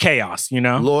 Lord of Chaos, you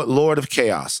know? Lord of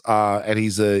Chaos. And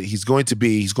he's going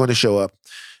to show up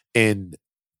in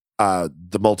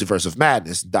the Multiverse of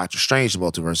Madness, Doctor Strange, the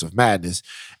Multiverse of Madness.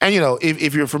 And,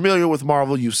 if you're familiar with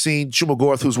Marvel, you've seen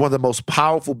Shuma-Gorath, who's one of the most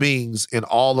powerful beings in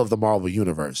all of the Marvel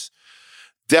Universe.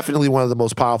 Definitely one of the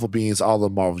most powerful beings in all of the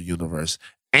Marvel Universe.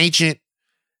 Ancient,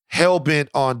 hell-bent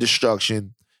on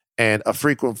destruction, and a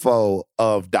frequent foe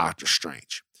of Doctor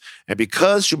Strange. And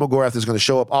because Shuma-Gorath is going to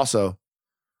show up also,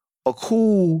 a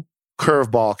cool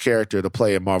curveball character to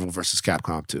play in Marvel vs.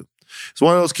 Capcom 2. It's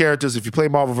one of those characters, if you play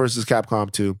Marvel vs.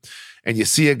 Capcom 2 and you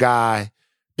see a guy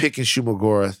picking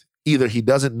Shuma-Gorath, either he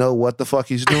doesn't know what the fuck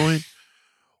he's doing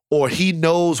or he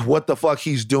knows what the fuck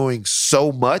he's doing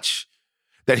so much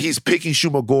that he's picking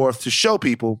Shuma-Gorath to show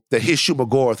people that his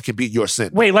Shuma-Gorath can beat your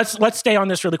Sentinel. Wait, let's stay on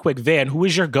this really quick. Van, who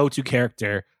is your go-to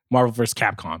character, Marvel vs.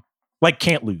 Capcom? Like,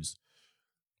 can't lose.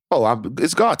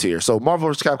 It's God tier. So Marvel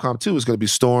vs. Capcom 2 is going to be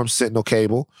Storm, Sentinel,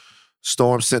 Cable,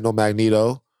 Storm, Sentinel,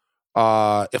 Magneto.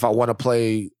 If I want to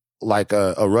play like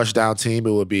a rushdown team,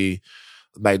 it would be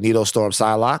Magneto, Storm,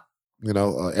 Psylocke.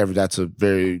 That's a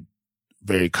very,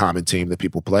 very common team that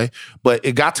people play. But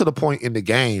it got to the point in the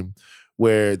game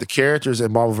where the characters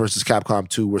in Marvel vs. Capcom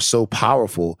 2 were so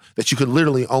powerful that you could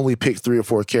literally only pick 3 or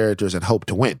 4 characters and hope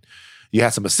to win. You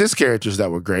had some assist characters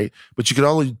that were great, but you could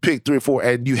only pick 3 or 4,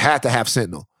 and you had to have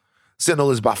Sentinel.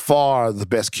 Sentinel is by far the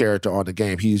best character on the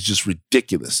game. He's just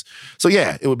ridiculous. So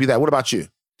yeah, it would be that. What about you?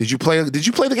 Did you play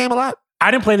the game a lot? I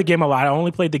didn't play the game a lot. I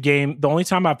only played the game. The only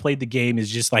time I played the game is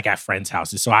just like at friends'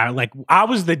 houses. So I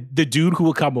was the dude who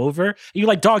would come over and you're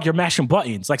like, dog, you're mashing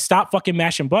buttons. Like, stop fucking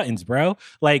mashing buttons, bro.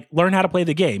 Like, learn how to play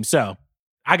the game. So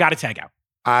I got to tag out.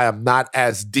 I am not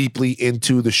as deeply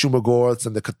into the Shuma-Goraths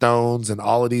and the Chthons and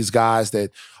all of these guys that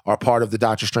are part of the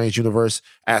Doctor Strange universe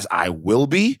as I will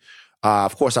be.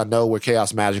 Of course, I know where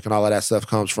Chaos Magic and all of that stuff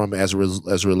comes from as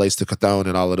it relates to Chthon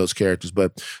and all of those characters,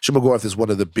 but Shuma-Gorath is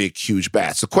one of the big, huge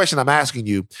bats. The question I'm asking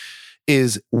you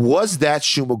is, was that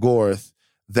Shuma-Gorath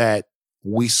that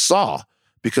we saw?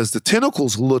 Because the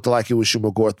tentacles looked like it was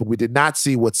Shuma-Gorath, but we did not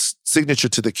see what's signature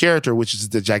to the character, which is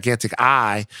the gigantic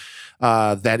eye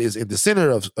that is in the center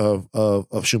of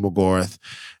Shuma-Gorath.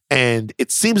 And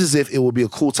it seems as if it will be a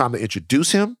cool time to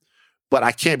introduce him, but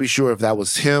I can't be sure if that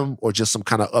was him or just some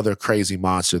kind of other crazy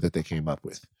monster that they came up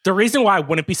with. The reason why I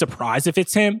wouldn't be surprised if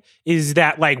it's him is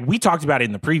that, like, we talked about it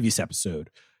in the previous episode.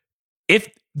 If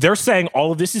they're saying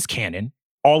all of this is canon,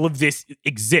 all of this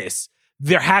exists,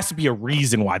 there has to be a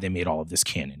reason why they made all of this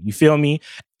canon. You feel me?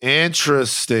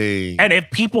 Interesting. And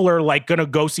if people are like going to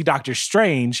go see Doctor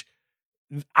Strange,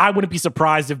 I wouldn't be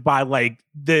surprised if by like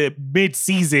the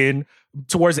mid-season,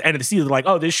 towards the end of the season, like,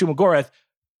 oh, this is Shuma-Gorath,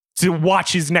 to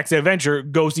watch his next adventure,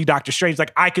 go see Doctor Strange.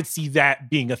 Like, I could see that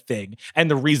being a thing. And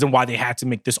the reason why they had to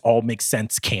make this all make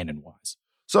sense canon-wise.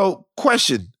 So,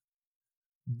 question.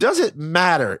 Does it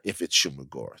matter if it's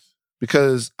Shuma-Gorath?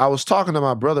 Because I was talking to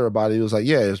my brother about it. He was like,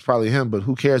 yeah, it's probably him, but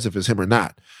who cares if it's him or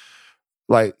not?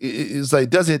 Like, it's like,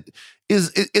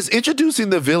 is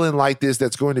introducing the villain like this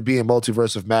that's going to be in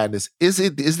Multiverse of Madness, is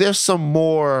there some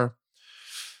more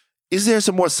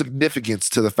significance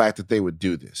to the fact that they would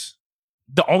do this?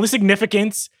 The only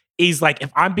significance is, like,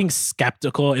 if I'm being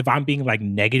skeptical, if I'm being like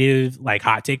negative, like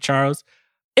hot take Charles,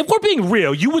 if we're being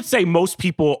real, you would say most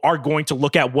people are going to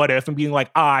look at What If and being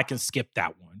like, I can skip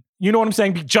that one. You know what I'm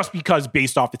saying? Just because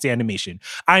based off its animation.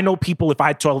 I know people, if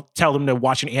I tell them to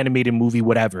watch an animated movie,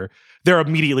 whatever, they're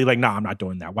immediately like, nah, I'm not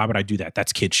doing that. Why would I do that?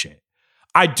 That's kid shit.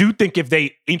 I do think if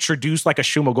they introduce like a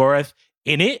Shuma-Gorath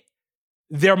in it,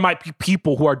 there might be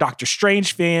people who are Doctor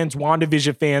Strange fans,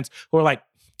 WandaVision fans, who are like,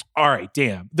 all right,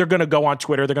 damn. They're going to go on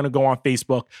Twitter. They're going to go on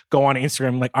Facebook, go on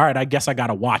Instagram. Like, all right, I guess I got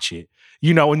to watch it.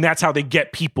 And that's how they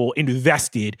get people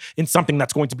invested in something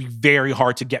that's going to be very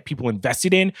hard to get people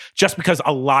invested in, just because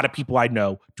a lot of people I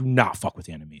know do not fuck with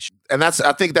animation. And I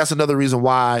think that's another reason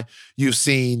why you've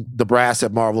seen the brass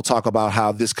at Marvel talk about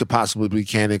how this could possibly be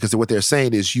canon, because what they're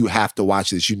saying is you have to watch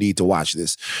this. You need to watch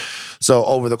this. So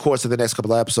over the course of the next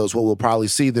couple of episodes, what we'll probably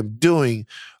see them doing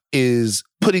is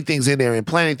putting things in there and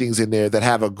planting things in there that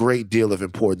have a great deal of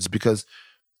importance, because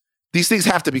these things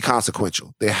have to be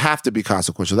consequential. They have to be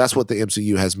consequential. That's what the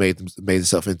MCU has made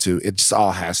itself into. It just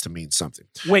all has to mean something.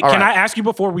 Wait, can I ask you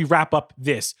before we wrap up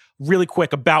this really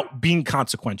quick about being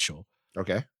consequential?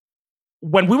 Okay.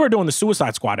 When we were doing the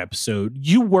Suicide Squad episode,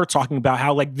 you were talking about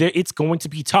how it's going to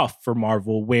be tough for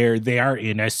Marvel, where they are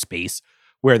in a space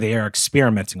where they are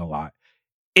experimenting a lot.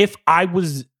 If I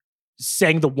was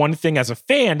saying the one thing as a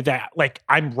fan that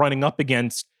I'm running up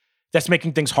against that's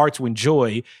making things hard to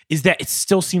enjoy, is that it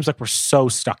still seems like we're so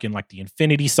stuck in the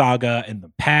Infinity Saga and the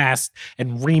past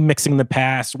and remixing the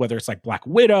past, whether it's Black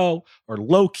Widow or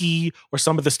Loki or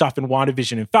some of the stuff in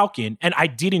WandaVision and Falcon. And I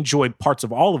did enjoy parts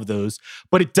of all of those,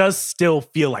 but it does still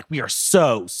feel like we are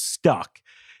so stuck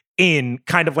in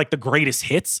kind of the greatest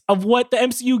hits of what the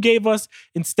MCU gave us,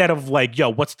 instead of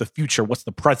what's the future? What's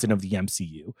the present of the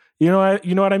MCU? You know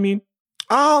what I mean?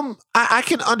 I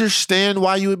can understand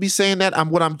why you would be saying that.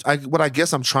 What I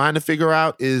guess I'm trying to figure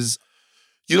out is,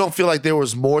 you don't feel like there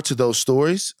was more to those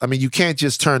stories. I mean, you can't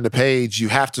just turn the page. You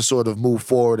have to sort of move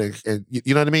forward, and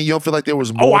you know what I mean? You don't feel like there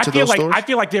was more to those stories? I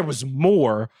feel like there was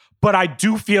more, but I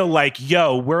do feel like,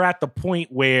 we're at the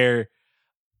point where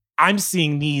I'm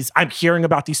hearing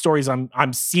about these stories.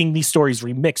 I'm seeing these stories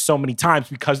remixed so many times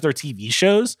because they're TV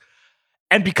shows.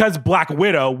 And because Black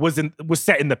Widow was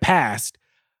set in the past,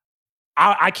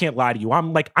 I can't lie to you.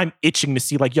 I'm itching to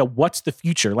see what's the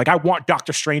future? I want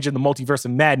Doctor Strange in the Multiverse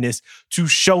of Madness to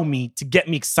show me, to get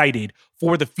me excited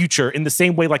for the future in the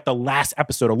same way the last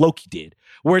episode of Loki did,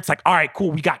 where it's all right, cool,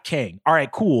 we got Kang. All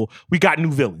right, cool, we got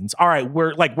new villains. All right,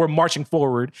 we're marching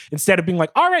forward, instead of being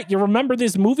all right, you remember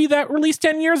this movie that released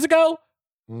 10 years ago?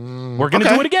 We're going to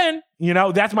do it again.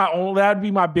 That would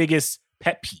be my biggest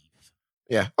pet peeve.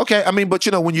 Yeah. Okay. I mean, but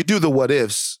when you do the what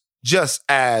ifs just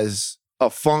as a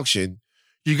function,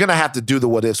 you're going to have to do the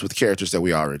what ifs with characters that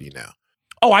we already know.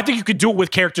 Oh, I think you could do it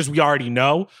with characters we already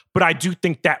know, but I do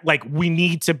think that we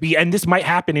need to be, and this might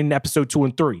happen in episode 2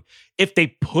 and 3. If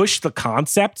they push the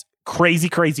concept crazy,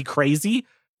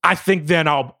 I think then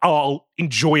I'll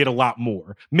enjoy it a lot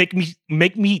more. Make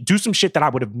me do some shit that I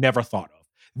would have never thought of.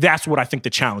 That's what I think the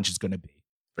challenge is going to be.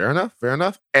 Fair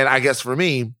enough. And I guess for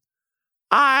me,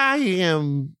 I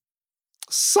am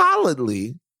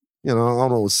solidly, I don't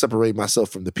want to separate myself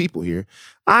from the people here.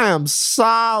 I am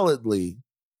solidly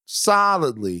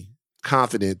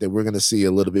confident that we're going to see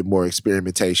a little bit more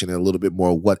experimentation and a little bit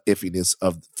more what ifiness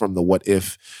from the What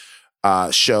If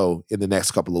show in the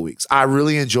next couple of weeks. I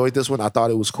really enjoyed this one. I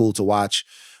thought it was cool to watch.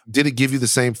 Did it give you the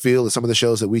same feel as some of the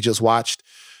shows that we just watched,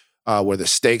 where the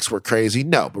stakes were crazy?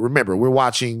 No, but remember, we're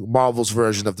watching Marvel's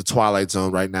version of the Twilight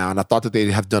Zone right now, and I thought that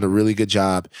they have done a really good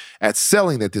job at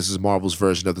selling that this is Marvel's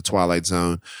version of the Twilight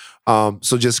Zone.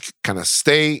 So just kind of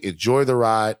enjoy the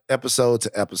ride, episode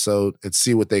to episode, and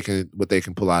see what they can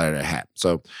pull out of their hat.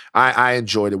 So I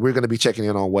enjoyed it. We're going to be checking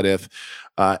in on What If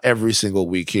every single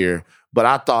week here. But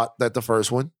I thought that the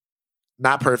first one,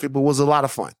 not perfect, but was a lot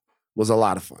of fun.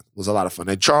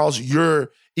 And Charles,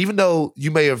 even though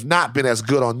you may have not been as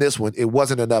good on this one, it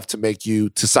wasn't enough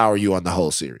to sour you on the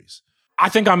whole series. I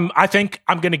think I'm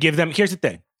going to give them. Here's the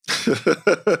thing.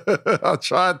 I'll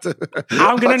try to.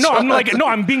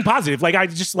 I'm being positive.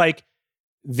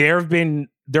 There have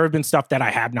been stuff that I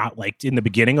have not liked in the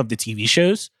beginning of the TV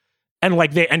shows, and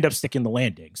they end up sticking the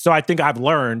landing. So I think I've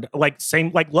learned,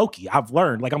 same Loki. I've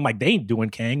learned, they ain't doing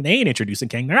Kang. They ain't introducing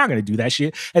Kang. They're not going to do that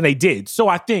shit, and they did. So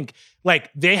I think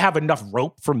they have enough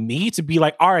rope for me to be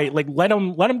all right, let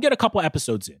them get a couple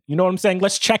episodes in. You know what I'm saying?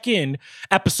 Let's check in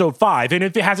episode 5, and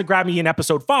if it hasn't grabbed me in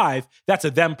episode 5, that's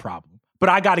a them problem. But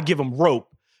I got to give them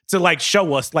rope to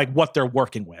show us what they're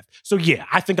working with. So yeah,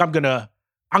 I think I'm gonna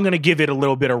give it a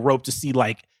little bit of rope to see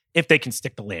if they can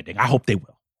stick the landing. I hope they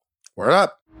will. Word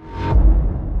up.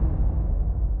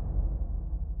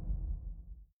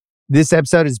 This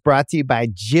episode is brought to you by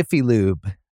Jiffy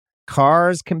Lube.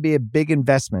 Cars can be a big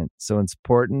investment, so it's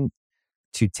important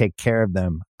to take care of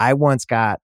them. I once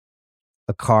got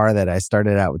a car that I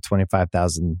started out with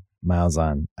 25,000 miles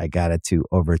on. I got it to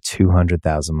over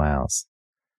 200,000 miles.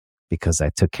 Because I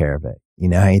took care of it. You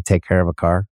know how you take care of a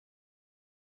car?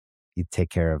 You take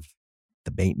care of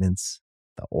the maintenance,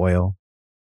 the oil,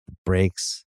 the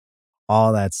brakes,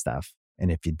 all that stuff.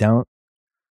 And if you don't,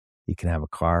 you can have a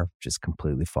car just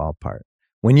completely fall apart.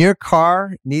 When your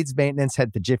car needs maintenance,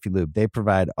 head to Jiffy Lube. They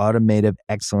provide automotive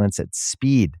excellence at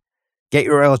speed. Get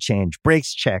your oil change,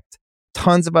 brakes checked,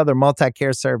 tons of other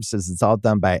multi-care services. It's all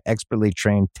done by expertly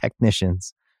trained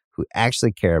technicians who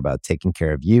actually care about taking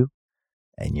care of you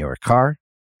and your car.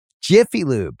 Jiffy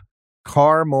Lube,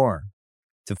 car more.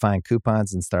 To find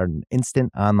coupons and start an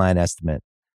instant online estimate,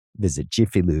 visit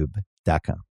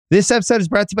jiffylube.com. This episode is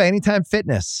brought to you by Anytime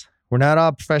Fitness. We're not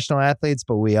all professional athletes,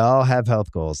 but we all have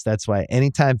health goals. That's why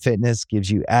Anytime Fitness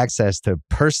gives you access to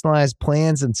personalized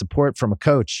plans and support from a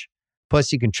coach.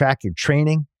 Plus, you can track your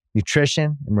training,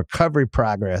 nutrition, and recovery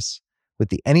progress with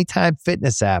the Anytime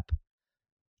Fitness app,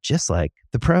 just like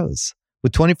the pros.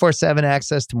 With 24/7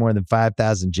 access to more than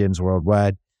 5,000 gyms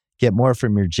worldwide, get more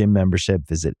from your gym membership.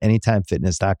 Visit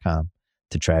anytimefitness.com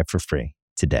to try it for free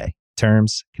today.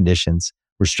 Terms, conditions,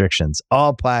 restrictions all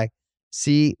apply.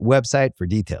 See website for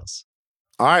details.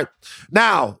 All right.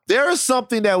 Now, there is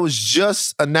something that was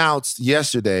just announced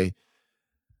yesterday.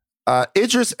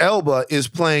 Idris Elba is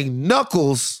playing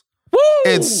Knuckles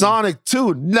in Sonic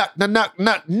 2.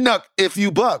 Nuck, if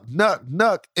you buck.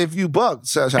 Nuck, if you buck.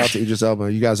 Shout out to Idris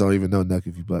Elba. You guys don't even know Nuck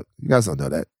if you buck. You guys don't know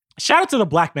that. Shout out to the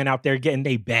black men out there getting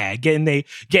they bag, getting they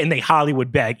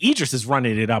Hollywood bag. Idris is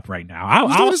running it up right now.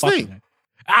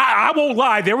 I won't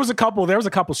lie. There was a couple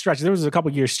stretches. There was a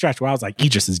couple years stretch where I was like,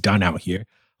 Idris is done out here.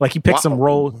 Like he picked some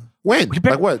role. When?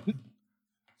 Like what?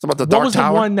 It's about the Dark Tower. What was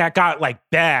the one that got like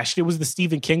bashed? It was the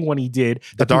Stephen King one he did.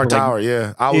 The Dark Tower.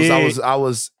 Yeah, I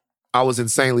was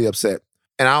insanely upset,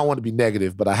 and I don't want to be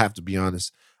negative, but I have to be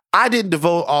honest. I didn't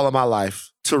devote all of my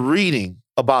life to reading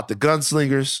about the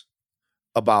gunslingers,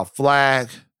 about Flag,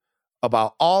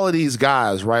 about all of these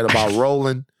guys, right? About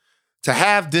Roland, to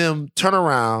have them turn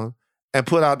around and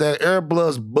put out that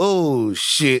Airbus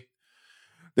bullshit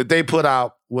that they put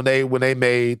out when they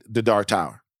made the Dark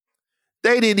Tower.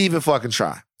 They didn't even fucking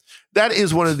try. That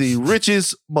is one of the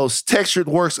richest, most textured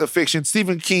works of fiction.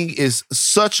 Stephen King is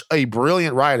such a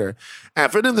brilliant writer.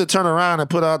 And for them to turn around and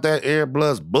put out that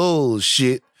Airbus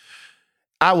bullshit,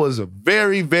 I was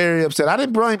very, very upset. I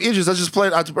didn't blame Idris. I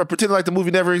pretended like the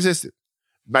movie never existed.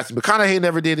 Matthew McConaughey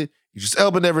never did it. Idris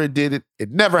Elba never did it.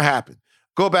 It never happened.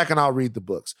 Go back and I'll read the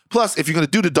books. Plus, if you're going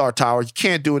to do the Dark Tower, you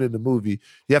can't do it in the movie.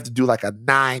 You have to do like a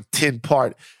 9-10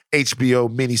 part HBO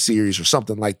miniseries or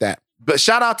something like that. But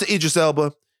shout out to Idris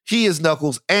Elba. He is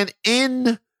Knuckles. And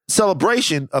in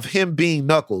celebration of him being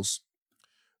Knuckles,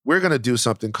 we're going to do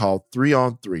something called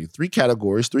 3-on-3. 3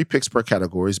 categories, 3 picks per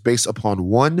categories based upon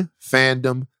one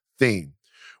fandom theme.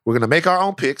 We're going to make our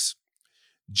own picks.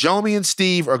 Jomi and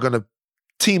Steve are going to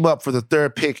team up for the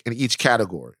third pick in each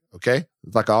category. Okay?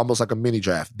 It's like almost like a mini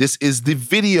draft. This is the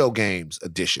video games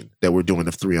edition that we're doing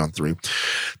of 3-on-3.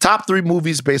 Top 3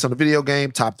 movies based on the video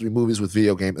game. Top 3 movies with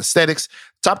video game aesthetics.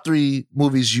 Top 3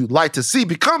 movies you'd like to see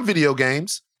become video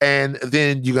games. And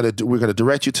then we're gonna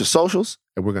direct you to socials,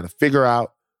 and we're gonna figure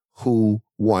out who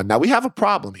won. Now we have a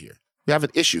problem here. We have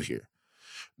an issue here.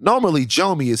 Normally,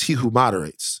 Jomi is he who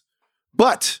moderates,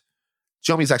 but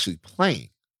Jomi is actually playing.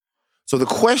 So the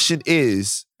question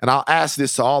is, and I'll ask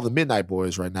this to all the Midnight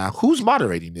Boys right now, who's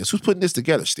moderating this? Who's putting this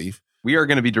together, Steve? We are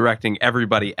going to be directing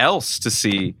everybody else to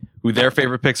see who their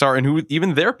favorite picks are and who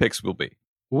even their picks will be.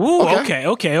 Ooh, okay.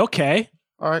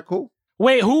 All right, cool.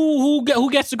 Wait,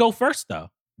 who gets to go first, though?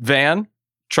 Van,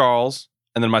 Charles,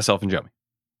 and then myself and Jomi.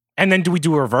 And then do we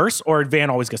do a reverse, or Van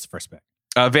always gets the first pick?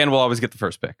 Van will always get the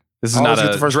first pick. This is not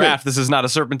a draft. This is not a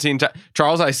serpentine.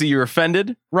 Charles, I see you're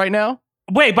offended right now.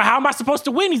 Wait, but how am I supposed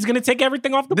to win? He's going to take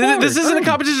everything off the board. This isn't a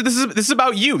competition. This is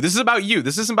about you. This is about you.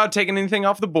 This isn't about taking anything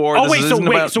off the board.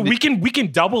 So we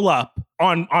can double up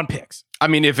on picks. I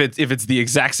mean, if it's the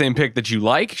exact same pick that you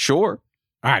like, sure.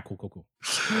 All right, cool.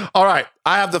 All right,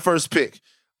 I have the first pick.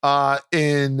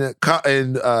 In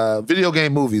video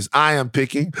game movies, I am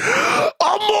picking a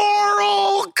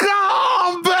Mortal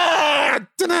Kombat.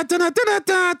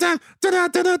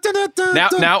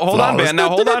 Now hold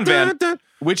on, Van.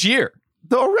 Which year?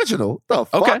 The original. The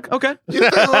fuck? Okay. Yeah,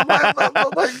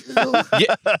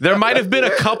 there might have been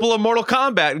a couple of Mortal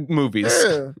Kombat movies.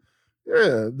 Yeah.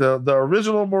 The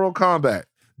original Mortal Kombat.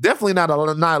 Definitely not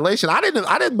Annihilation. I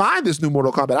didn't mind this new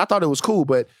Mortal Kombat. I thought it was cool,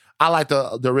 but I like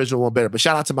the original one better. But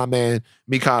shout out to my man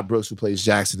Mikael Brooks, who plays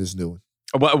Jackson, this new one.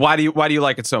 Why do you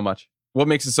like it so much? What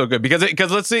makes it so good?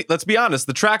 Because let's be honest,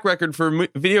 the track record for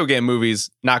video game movies,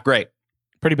 not great.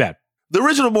 Pretty bad. The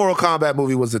original Mortal Kombat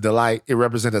movie was a delight. It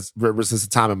represents a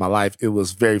time in my life. It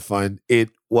was very fun. We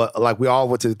all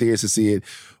went to the theaters to see it.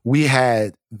 We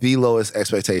had the lowest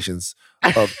expectations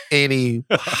of any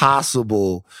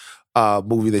possible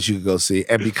movie that you could go see.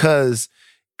 And because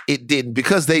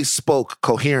they spoke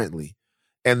coherently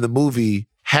and the movie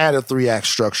had a 3-act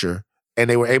structure and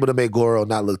they were able to make Goro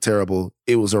not look terrible,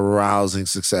 it was a rousing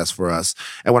success for us.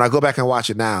 And when I go back and watch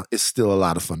it now, it's still a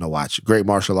lot of fun to watch. Great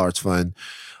martial arts fun.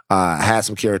 Had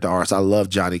some character arcs. I love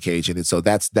Johnny Cage in it. So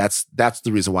that's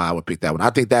the reason why I would pick that one. I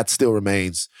think that still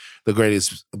remains the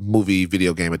greatest movie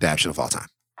video game adaptation of all time.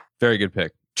 Very good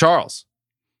pick. Charles.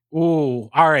 Ooh,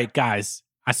 all right, guys.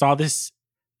 I saw this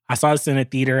in a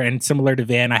theater, and similar to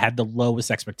Van, I had the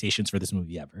lowest expectations for this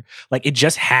movie ever. Like, it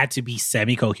just had to be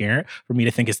semi-coherent for me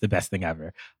to think it's the best thing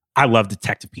ever. I love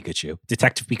Detective Pikachu.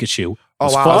 Detective Pikachu.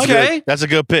 Oh, wow. Fun. Okay. That's a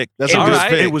good pick. That's a It good was,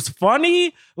 pick. it was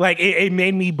funny. Like, it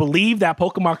made me believe that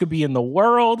Pokemon could be in the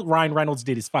world. Ryan Reynolds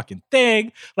did his fucking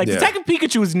thing. Like, Yeah. Detective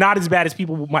Pikachu is not as bad as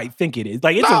people might think it is.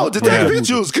 Like, it's No, a Detective pretty good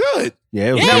Pikachu movie. is good. Yeah,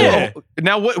 it was Yeah. good.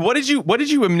 Now, what did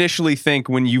you initially think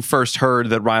when you first heard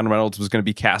that Ryan Reynolds was going to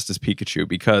be cast as Pikachu?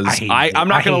 Because I hated it. I'm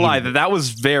not I going to lie, hated it. that was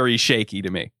very shaky to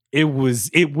me.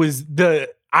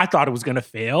 I thought it was going to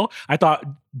fail. I thought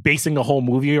basing the whole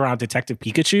movie around Detective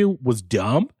Pikachu was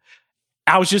dumb.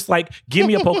 I was just like, give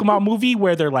me a Pokemon movie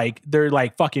where they're like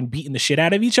fucking beating the shit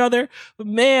out of each other. But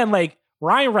man, like,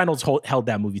 Ryan Reynolds held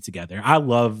that movie together. I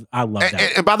love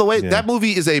that. And by the way, Yeah. that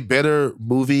movie is a better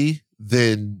movie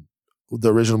than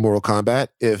the original Mortal Kombat.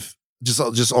 If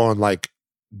just on like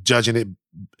judging it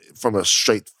from a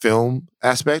straight film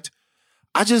aspect,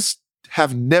 I just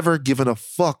have never given a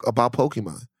fuck about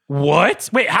Pokemon. What?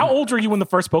 Wait, how old were you when the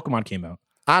first Pokemon came out?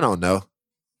 I don't know.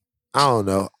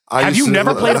 Have you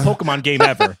never played a Pokemon game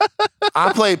ever?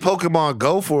 I played Pokemon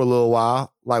Go for a little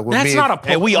while. Like when That's me not a and, Pokemon.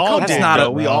 Hey, we all Come did. on, though.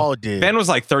 bro. We all did. Ben was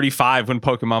like 35 when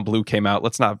Pokemon Blue came out.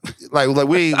 Let's not. like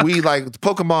we like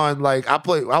Pokemon. Like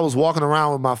I was walking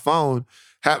around with my phone,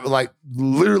 like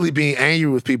literally being angry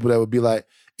with people that would be like,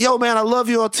 "Yo, man, I love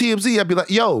you on TMZ." I'd be like,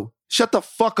 "Yo, shut the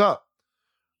fuck up."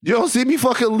 You don't see me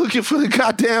fucking looking for the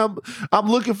goddamn. I'm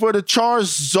looking for the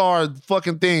Charizard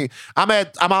fucking thing. I'm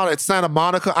out at Santa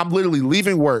Monica. I'm literally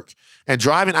leaving work and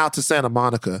driving out to Santa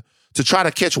Monica to try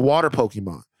to catch water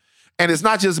Pokemon. And it's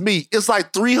not just me. It's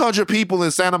like 300 people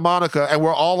in Santa Monica, and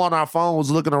we're all on our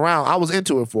phones looking around. I was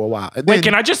into it for a while. And Wait, then,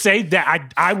 can I just say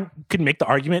that I could make the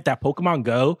argument that Pokemon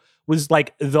Go was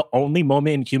like the only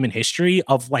moment in human history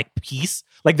of like peace.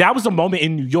 Like that was a moment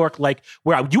in New York, like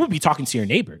where you would be talking to your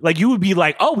neighbor. Like you would be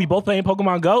like, "Oh, we both playing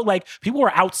Pokemon Go." Like people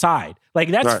were outside. Like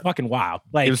that's Right. fucking wild.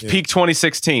 Like It was peak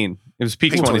 2016. It was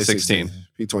peak 2016.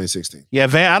 Peak 2016. Yeah,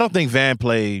 Van. I don't think Van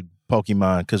played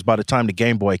Pokemon because by the time the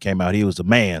Game Boy came out, he was a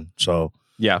man. So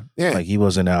Yeah. Yeah. like he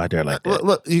wasn't out there like that.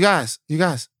 Look, you guys, you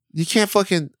can't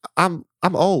fucking. I'm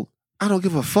old. I don't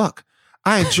give a fuck.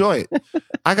 I enjoy it.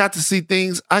 I got to see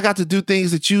things. I got to do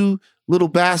things that you little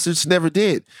bastards never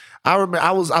did. I remember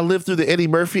I lived through the Eddie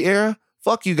Murphy era.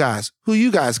 Fuck you guys. Who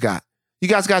you guys got? You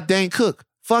guys got Dane Cook.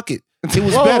 Fuck it. It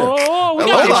was better. Whoa, we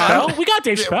got Hold Dave on. Chappelle. We got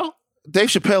Dave Chappelle. Dave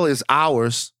Chappelle is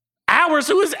ours. Ours.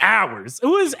 Who is ours?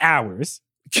 Who is ours?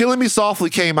 Killing Me Softly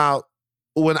came out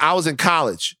when I was in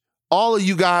college. All of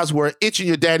you guys were itching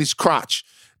your daddy's crotch.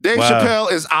 Dave Wow.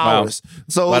 Chappelle is ours.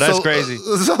 So Wow, that's so, crazy.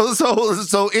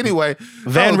 So anyway,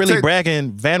 Van no, really take-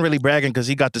 bragging. Van really bragging because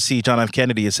he got to see John F.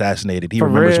 Kennedy assassinated. He For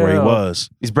remembers where he real. was.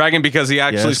 He's bragging because he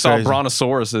actually that's saw crazy.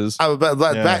 brontosauruses.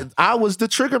 Yeah. I was the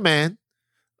trigger man.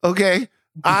 Okay.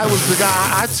 I was the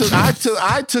guy.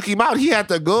 I took him out. He had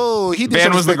to go. He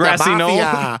Van was the grassy knoll?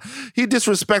 mafia. He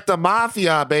disrespect the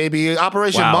mafia, baby.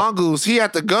 Operation Wow. Mongoose. He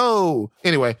had to go.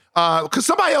 Anyway, could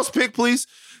somebody else pick, please?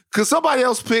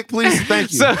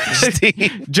 Thank you. So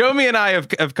Jomi and I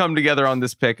have come together on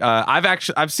this pick.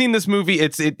 I've seen this movie.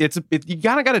 You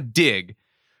kind of got to dig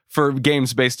for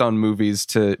games based on movies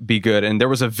to be good. And there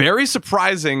was a very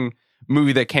surprising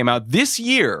movie that came out this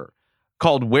year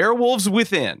called Werewolves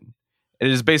Within. It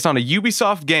is based on a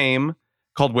Ubisoft game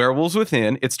called Werewolves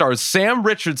Within. It stars Sam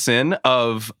Richardson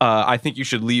of I Think You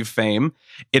Should Leave fame.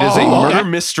 It is a murder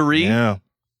mystery Yeah.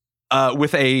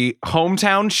 with a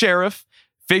hometown sheriff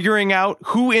figuring out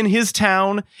who in his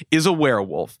town is a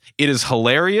werewolf. It is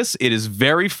hilarious. It is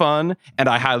very fun, and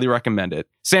I highly recommend it.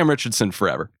 Sam Richardson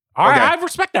forever. All right, Okay. I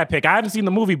respect that pick. I haven't seen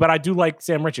the movie, but I do like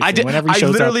Sam Richardson. I Whenever he I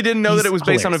shows literally up, didn't know that he's it was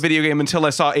based on a hilarious. video game until I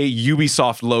saw a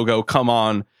Ubisoft logo come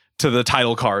on to the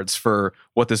title cards for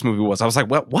what this movie was. I was like,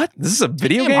 what? This is a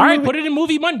video game All right, movie? put it in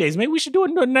Movie Mondays. Maybe we should do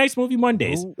a nice Movie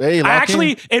Mondays. Hey, I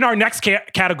actually, in our next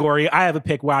category, I have a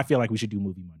pick where I feel like we should do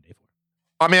Movie Monday for.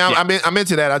 I'm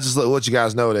into that. I just let you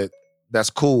guys know that's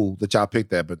cool that y'all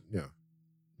picked that, but yeah.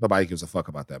 Nobody gives a fuck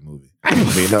about that movie. I mean,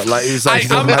 it's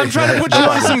like, I'm trying to put you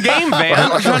on some game,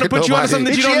 Van. I'm trying to put you on something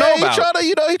that you don't know about.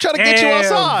 He trying to get you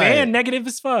outside. Van, negative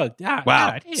as fuck. Wow.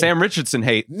 God, Sam Richardson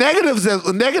hate.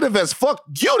 negative as fuck.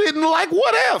 You didn't like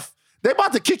What If? They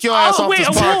about to kick your ass off this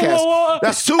podcast. Whoa.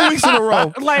 That's 2 weeks in a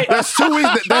row. Like- that's 2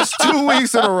 weeks. That's 2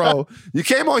 weeks in a row. You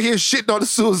came on here shitting on the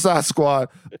Suicide Squad.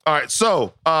 All right,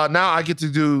 so now I get to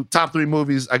do top 3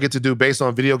 movies. I get to do based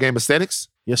on video game aesthetics.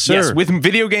 Yes, sir. Yes, with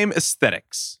video game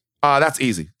aesthetics. That's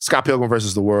easy. Scott Pilgrim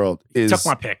versus the World is Took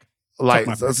my pick. like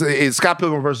Scott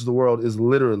Pilgrim versus the World is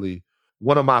literally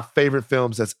one of my favorite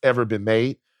films that's ever been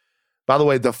made. By the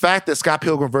way, the fact that Scott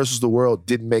Pilgrim versus the World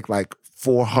didn't make like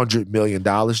 $400 million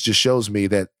just shows me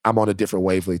that I'm on a different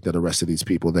wavelength than the rest of these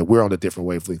people, that we're on a different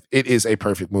wavelength. It is a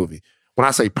perfect movie. When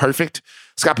I say perfect,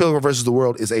 Scott Pilgrim versus the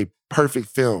World is a perfect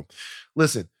film.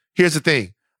 Listen, here's the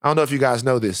thing. I don't know if you guys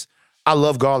know this. I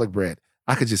love garlic bread.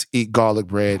 I could just eat garlic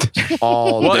bread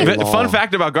all day long. Fun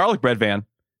fact about garlic bread, Van.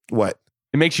 What?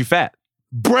 It makes you fat.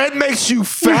 Bread makes you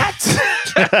fat?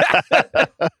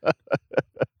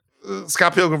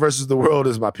 Scott Pilgrim versus the World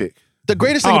is my pick. The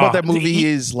greatest thing about that movie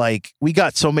is like we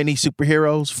got so many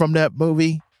superheroes from that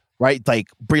movie, right? Like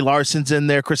Brie Larson's in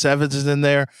there, Chris Evans is in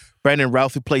there, Brandon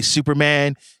Routh, who plays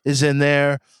Superman, is in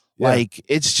there. Yeah. Like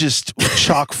it's just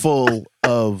chock full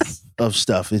of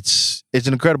stuff. It's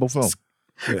an incredible film.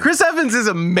 Yeah. Chris Evans is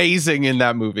amazing in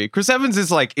that movie. Chris Evans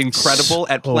is like incredible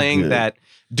at playing that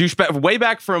douchebag. Way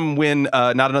back from when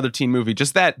Not Another Teen Movie,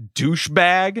 just that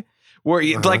douchebag. Where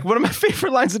he, like one of my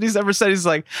favorite lines that he's ever said is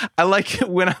like, "I like it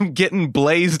when I'm getting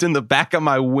blazed in the back of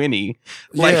my Winnie."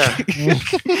 Like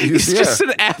he's just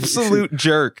an absolute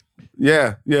jerk.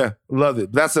 Yeah, love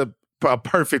it. That's a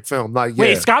perfect film. Like,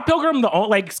 Wait, Scott Pilgrim,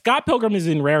 Scott Pilgrim is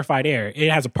in rarefied air.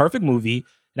 It has a perfect movie,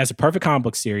 it has a perfect comic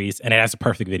book series, and it has a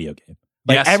perfect video game.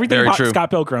 Like Yes, everything very about true. Scott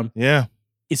Pilgrim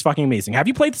is fucking amazing. Have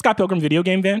you played the Scott Pilgrim video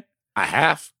game, Van? I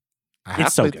have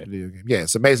It's so played good. the video game. Yeah,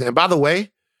 it's amazing. And by the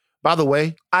way,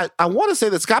 I want to say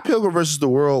that Scott Pilgrim versus the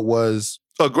World was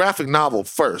a graphic novel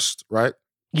first, right?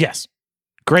 Yes.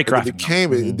 Great graphic.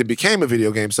 It became a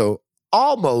video game, so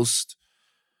almost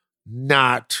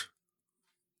not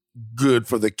good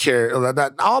for the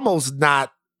character. Almost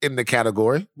not in the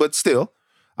category, but still,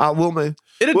 we'll make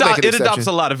It an exception. adopts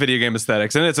a lot of video game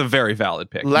aesthetics, and it's a very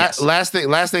valid pick. Yes. Last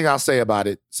thing I'll say about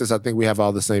it, since I think we have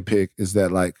all the same pick, is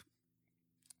that like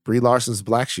Brie Larson's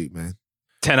Black Sheep, man.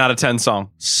 10 out of 10 song.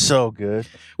 So good.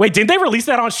 Wait, didn't they release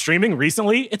that on streaming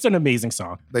recently? It's an amazing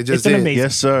song. They just It's an did. amazing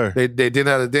Yes, sir. They did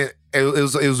not. It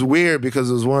was weird because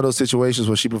it was one of those situations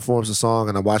where she performs a song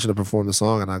and I'm watching her perform the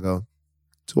song and I go,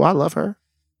 "Do I love her?"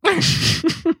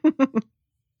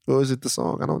 Or is it the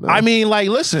song? I don't know. I mean, like,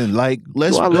 listen, like,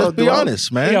 let's be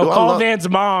honest, man. Call Van's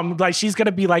mom. Like, she's going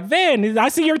to be like, Van, I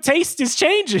see your taste is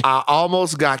changing. I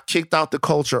almost got kicked out the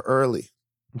culture early.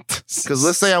 Because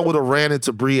let's say I would have ran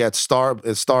into Brie at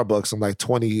Starbucks in like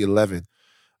 2011.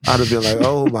 I'd have been like,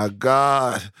 oh my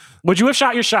God. Would you have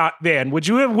shot your shot, Van? Would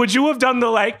you have done the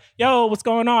like, yo, what's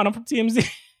going on? I'm from TMZ.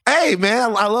 Hey,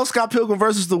 man, I love Scott Pilgrim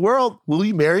versus the World. Will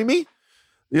you marry me?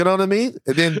 You know what I mean?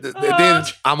 And then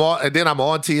I'm on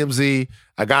TMZ.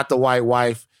 I got the white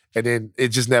wife, and then it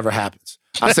just never happens.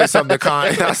 I say something to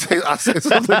Kanye. I say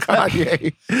something to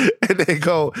Kanye, and they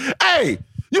go, "Hey,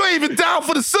 you ain't even down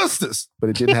for the sisters."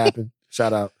 But it didn't happen.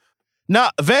 Shout out.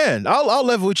 Nah, Van, I'll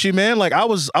level with you, man. Like I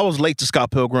was late to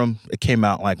Scott Pilgrim. It came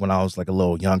out like when I was like a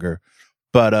little younger.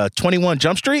 But 21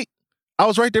 Jump Street, I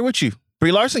was right there with you.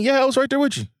 Brie Larson, yeah, I was right there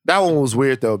with you. That one was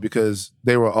weird though because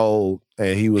they were old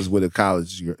and he was with a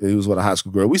college girl. He was with a high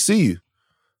school girl. We see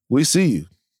you.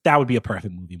 That would be a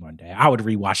perfect movie one day. I would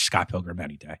rewatch Scott Pilgrim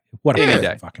any day. What a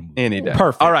perfect fucking movie. Any day.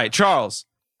 Perfect. All right, Charles.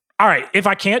 All right, if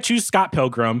I can't choose Scott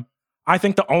Pilgrim, I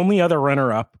think the only other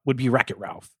runner-up would be Wreck-It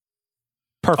Ralph.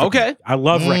 Perfect. Okay. movie. I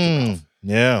love Wreck-It Ralph.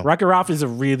 Yeah. Wreck-It Ralph is a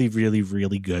really, really,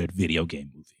 really good video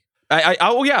game movie.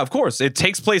 Oh yeah, of course. It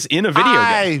takes place in a video game.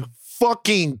 I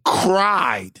fucking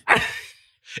cried.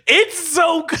 It's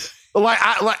so good.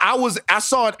 I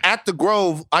saw it at the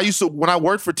Grove. When I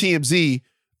worked for TMZ.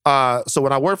 So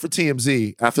when I worked for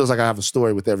TMZ, I feels like I have a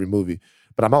story with every movie,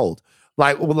 but I'm old.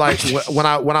 Like when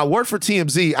I worked for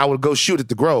TMZ, I would go shoot at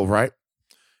the Grove, right?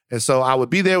 And so I would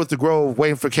be there with the Grove,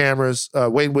 waiting for cameras,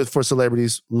 for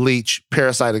celebrities, Leech,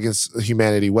 Parasite Against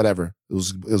Humanity, whatever. It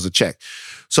was a check.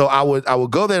 So I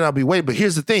would go there and I'll be waiting. But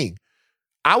here's the thing.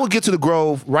 I would get to the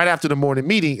Grove right after the morning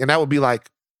meeting, and that would be like,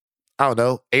 I don't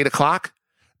know, 8:00.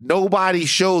 Nobody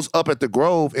shows up at the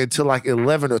Grove until like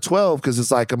 11 or 12 because it's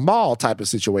like a mall type of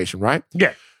situation, right?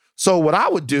 Yeah. So what I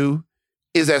would do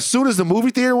is as soon as the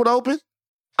movie theater would open,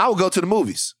 I would go to the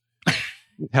movies.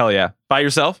 Hell yeah. By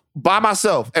yourself? by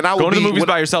myself, and I would Going to be the movies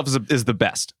by yourself is the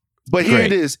best. But here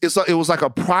Great. it is. It was like a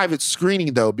private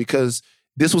screening though, because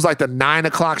this was like the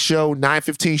 9:00 show,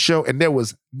 9:15 show, and there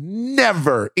was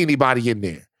never anybody in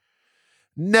there.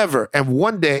 Never. And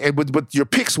one day, but your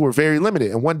picks were very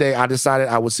limited. And one day I decided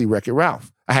I would see Wreck-It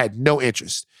Ralph. I had no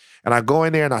interest. And I go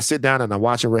in there and I sit down and I'm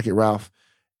watching Wreck-It Ralph.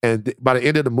 And by the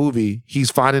end of the movie, he's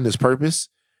finding his purpose.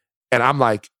 And I'm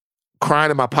like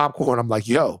crying in my popcorn. I'm like,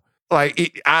 yo,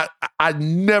 like I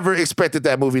never expected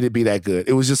that movie to be that good.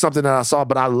 It was just something that I saw,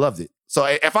 but I loved it. So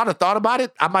if I'd have thought about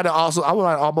it, I would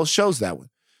have almost chose that one.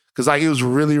 Because like it was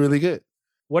really, really good.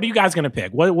 What are you guys gonna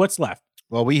pick? What's left?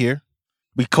 Well, we here.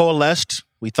 We coalesced.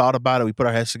 We thought about it. We put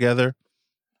our heads together.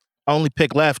 Only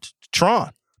pick left,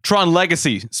 Tron. Tron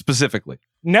Legacy specifically.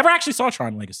 Never actually saw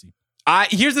Tron Legacy.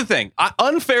 Here's the thing. I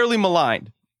unfairly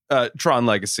maligned Tron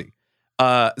Legacy.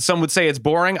 Some would say it's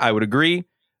boring. I would agree.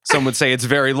 Some would say it's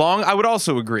very long. I would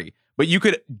also agree. But you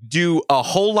could do a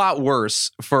whole lot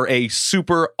worse for a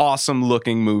super awesome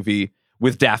looking movie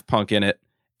with Daft Punk in it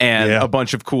and a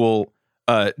bunch of cool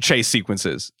chase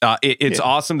sequences. It's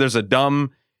awesome. There's a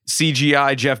dumb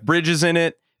CGI Jeff Bridges in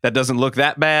it that doesn't look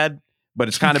that bad, but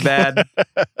it's kind of bad.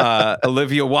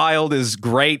 Olivia Wilde is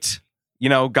great. You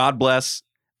know, God bless.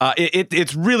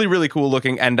 It's really, really cool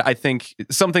looking, and I think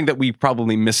something that we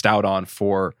probably missed out on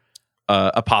for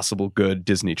a possible good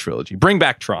Disney trilogy. Bring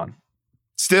back Tron.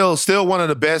 Still one of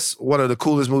the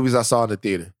coolest movies I saw in the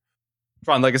theater.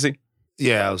 Tron Legacy.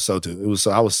 Yeah, I was so too.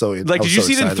 I was so in. Like, did you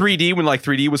see it in excited. 3D when like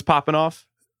 3D was popping off?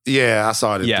 Yeah, I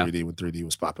saw it in 3D when 3D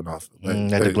was popping off.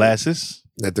 At the glasses.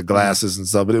 At the glasses and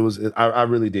stuff, but I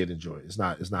really did enjoy it. It's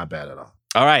not bad at all.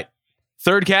 All right.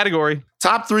 Third category.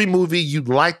 Top 3 movie you'd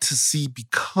like to see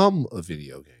become a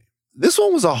video game. This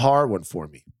one was a hard one for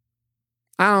me.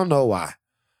 I don't know why.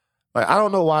 Like, I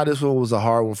don't know why this one was a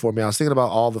hard one for me. I was thinking about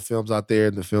all the films out there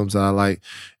and the films that I like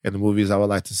and the movies I would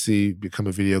like to see become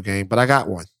a video game, but I got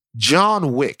one.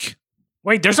 John Wick.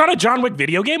 Wait, there's not a John Wick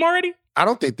video game already? I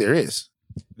don't think there is.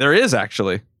 There is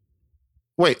actually.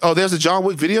 Wait, there's a John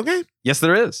Wick video game? Yes,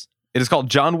 there is. It is called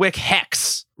John Wick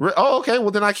Hex. Oh, okay.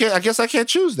 Well, then I guess I can't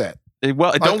choose that.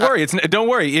 Well, don't worry. Don't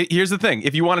worry. Here's the thing.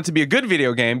 If you want it to be a good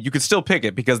video game, you could still pick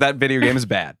it because that video game is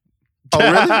bad. Oh,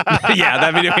 really? Yeah,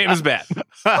 that video game is bad.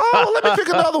 Oh, let me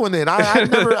pick another one then. I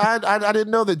didn't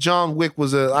know that John Wick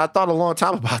was I thought a long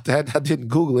time about that. I didn't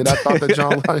Google it. I thought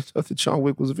that John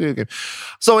Wick was a video game.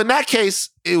 So in that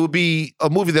case, it would be a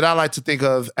movie that I like to think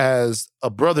of as a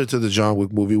brother to the John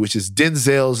Wick movie, which is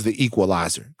Denzel's The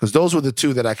Equalizer. Because those were the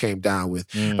two that I came down with.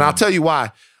 And I'll tell you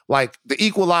why. Like, The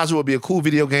Equalizer would be a cool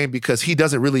video game because he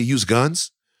doesn't really use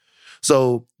guns.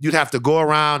 So you'd have to go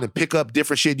around and pick up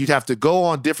different shit. You'd have to go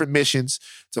on different missions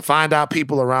to find out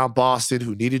people around Boston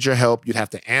who needed your help. You'd have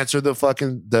to answer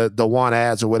the want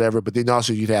ads or whatever. But then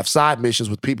also you'd have side missions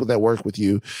with people that work with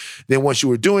you. Then once you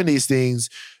were doing these things,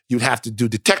 you'd have to do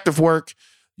detective work.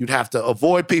 You'd have to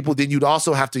avoid people. Then you'd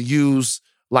also have to use,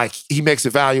 like, he makes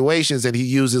evaluations and he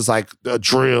uses like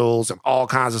drills and all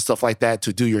kinds of stuff like that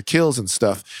to do your kills and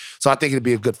stuff. So I think it'd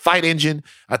be a good fight engine.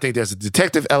 I think there's a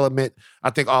detective element. I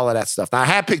think all of that stuff. Now, I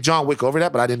had picked John Wick over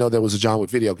that, but I didn't know there was a John Wick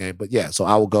video game. But yeah, so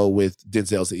I will go with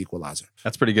Denzel's The Equalizer.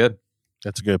 That's pretty good.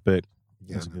 That's a good pick.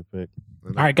 Yeah. That's a good pick.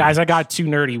 All right, guys, I got too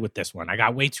nerdy with this one. I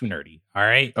got way too nerdy. All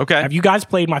right. Okay. Have you guys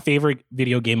played my favorite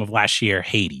video game of last year,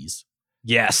 Hades?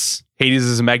 Yes. Hades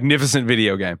is a magnificent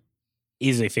video game. It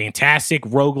is a fantastic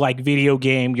roguelike video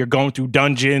game. You're going through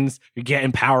dungeons, you're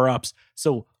getting power-ups.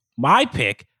 So my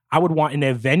pick, I would want an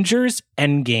Avengers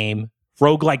Endgame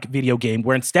roguelike video game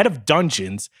where instead of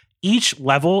dungeons, each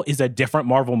level is a different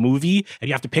Marvel movie and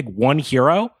you have to pick one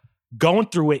hero, going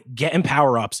through it, getting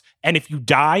power-ups. And if you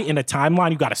die in a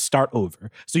timeline, you got to start over.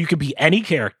 So you could be any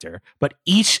character, but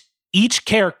each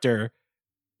character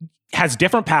has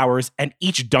different powers and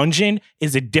each dungeon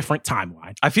is a different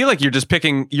timeline. I feel like you're just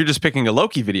picking a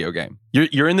Loki video game.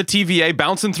 You're in the TVA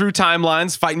bouncing through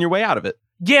timelines, fighting your way out of it.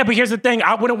 Yeah, but here's the thing.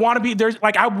 I wouldn't want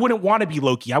to be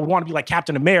Loki. I would want to be like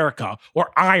Captain America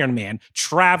or Iron Man,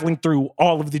 traveling through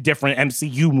all of the different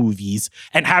MCU movies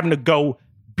and having to go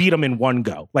beat them in one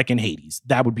go, like in Hades.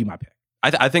 That would be my pick.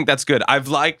 I think that's good.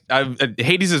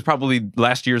 Hades is probably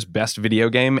last year's best video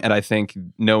game, and I think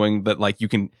knowing that like you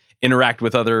can interact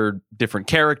with other different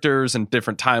characters and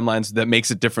different timelines that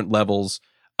makes it different levels.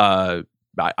 I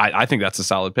think that's a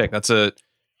solid pick.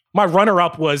 My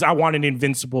runner-up was I want an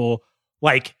Invincible,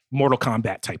 like Mortal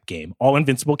Kombat type game, all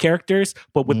Invincible characters,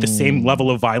 but with the same level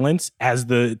of violence as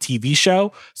the TV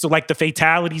show. So like the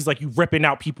fatalities, like you ripping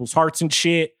out people's hearts and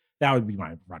shit. That would be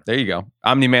my runner. There you go.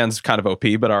 Omni-Man's kind of OP,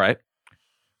 but all right.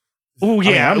 Oh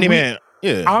yeah, Omni-Man.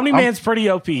 Yeah. Omni-Man's pretty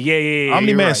OP. Yeah.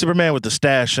 Omni-Man, right. Superman with the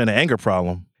stash and the anger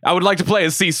problem. I would like to play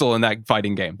as Cecil in that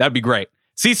fighting game. That'd be great.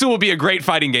 Cecil will be a great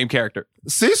fighting game character.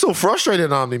 Cecil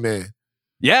frustrated Omni-Man.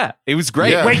 Yeah, it was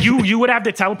great. Yeah. Wait, you would have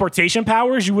the teleportation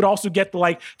powers. You would also get the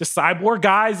cyborg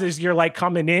guys as you're like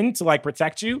coming in to like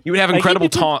protect you. You would have incredible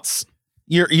taunts.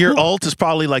 Your ult is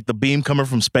probably like the beam coming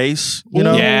from space, you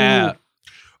know? Yeah.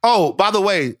 Oh, by the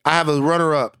way, I have a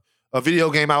runner-up. A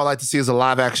video game I would like to see as a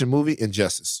live-action movie,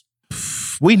 Injustice.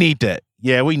 We need that.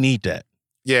 Yeah, we need that.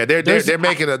 Yeah, they're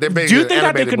making a. They're making. Do you an think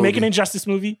that they animated could make an movie. Injustice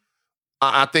movie?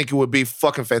 I think it would be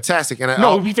fucking fantastic. And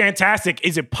No, it would be fantastic.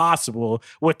 Is it possible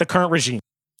with the current regime?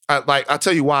 I'll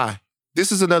tell you why.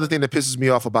 This is another thing that pisses me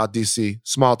off about DC.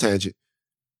 Small tangent.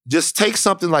 Just take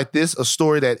something like this, a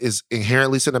story that is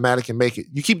inherently cinematic, and make it.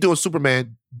 You keep doing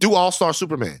Superman, do All-Star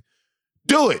Superman.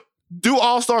 Do it. Do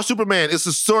All-Star Superman. It's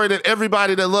a story that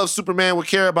everybody that loves Superman would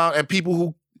care about, and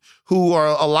people who are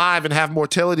alive and have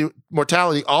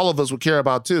mortality, all of us would care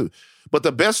about too. But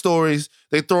the best stories,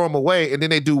 they throw them away, and then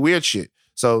they do weird shit.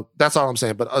 So that's all I'm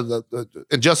saying. But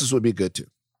Injustice would be good too.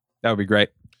 That would be great.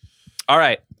 All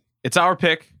right. It's our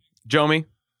pick. Jomi.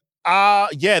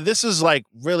 Yeah, this is like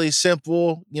really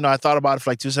simple. You know, I thought about it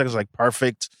for like 2 seconds, like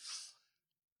perfect.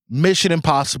 Mission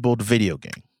Impossible, the video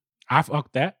game. I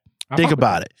fuck that. Think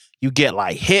about it. You get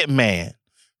like Hitman,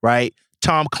 right?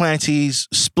 Tom Clancy's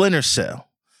Splinter Cell,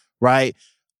 right?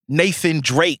 Nathan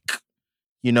Drake,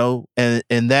 you know, and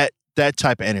that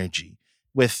type of energy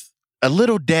with a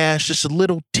little dash, just a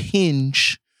little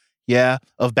tinge, yeah,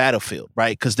 of Battlefield,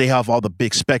 right? Because they have all the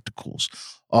big spectacles,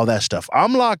 all that stuff.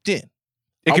 I'm locked in.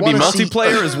 It could be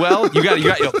multiplayer as well. You got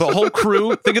the whole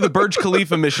crew. Think of the Burj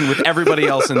Khalifa mission with everybody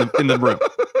else in the room.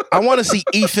 I want to see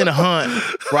Ethan Hunt,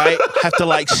 right? Have to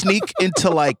like sneak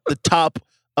into like the top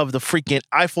of the freaking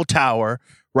Eiffel Tower,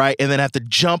 right? And then have to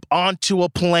jump onto a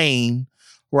plane,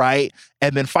 right?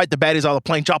 And then fight the baddies on the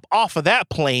plane, jump off of that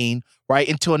plane, right?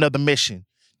 Into another mission.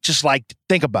 Just like,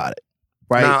 think about it,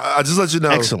 right? Now, I'll just let you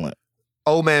know. Excellent.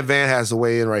 Old Man Van has to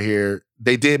weigh in right here.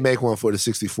 They did make one for the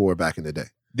 64 back in the day.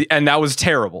 And that was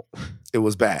terrible. It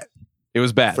was bad. It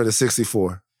was bad. For the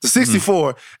 64. The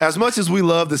 64, as much as we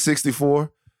love the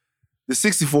 64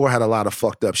 had a lot of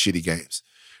fucked up shitty games.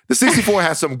 The 64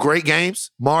 had some great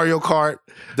games. Mario Kart,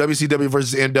 WCW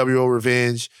versus NWO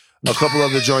Revenge, a couple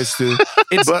other joints too.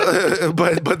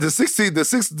 But the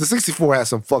 64 had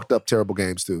some fucked up terrible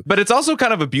games too. But it's also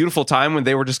kind of a beautiful time when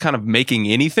they were just kind of making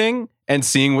anything and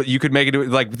seeing what you could make it do.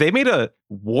 Like they made a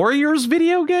Warriors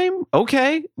video game.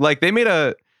 Okay. Like they made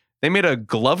a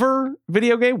Glover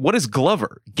video game. What is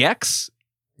Glover? Gex?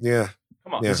 Yeah.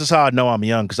 Come on. Yeah. This is how I know I'm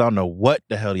young, because I don't know what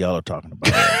the hell y'all are talking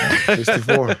about.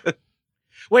 64.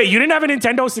 Wait, you didn't have a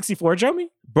Nintendo 64, Jomi?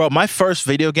 Bro, my first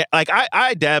video game, like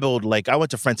I dabbled, like I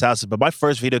went to friends' houses, but my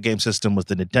first video game system was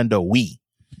the Nintendo Wii.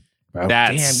 Bro.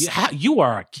 That's Damn, you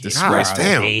are a kid. disgraceful.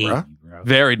 Damn, bro.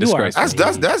 Very disgraceful.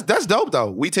 That's dope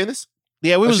though. Wii tennis.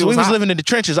 Yeah, we That was shit was hot. living in the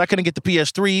trenches. I couldn't get the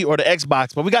PS3 or the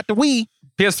Xbox, but we got the Wii.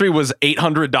 PS3 was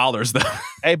 $800 though.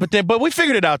 Hey, but we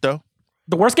figured it out though.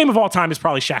 The worst game of all time is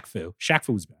probably Shaq Fu. Shaq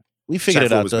Fu was bad. We figured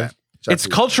it out though. It's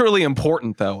culturally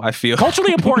important though, I feel.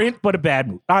 Culturally important, but a bad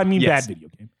movie. Yes. Bad video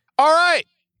game. All right.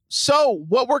 So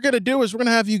what we're gonna do is we're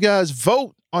gonna have you guys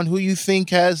vote on who you think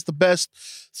has the best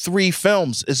 3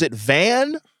 films. Is it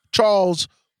Van, Charles,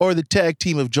 or the tag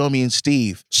team of Jomi and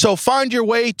Steve? So find your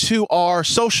way to our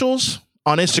socials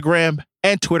on Instagram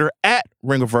and Twitter at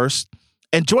Ringerverse,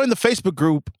 and join the Facebook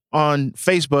group on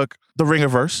Facebook, The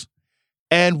Ringerverse.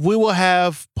 And we will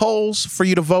have polls for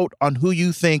you to vote on who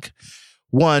you think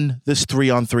won this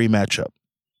 3-on-3 matchup.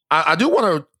 I do want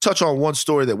to touch on one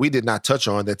story that we did not touch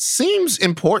on that seems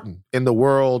important in the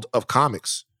world of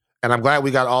comics. And I'm glad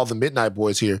we got all the Midnight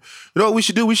Boys here. You know what we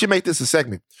should do? We should make this a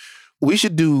segment. We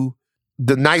should do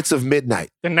the Knights of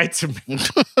Midnight. The Knights of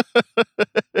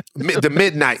The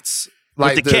Midnights.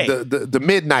 Like the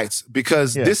Midnights,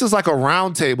 because this is like a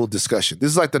round table discussion.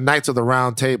 This is like the Knights of the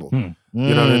Round Table. You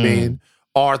know what I mean?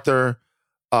 Arthur,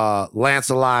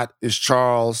 Lancelot is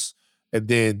Charles, and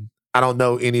then I don't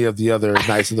know any of the other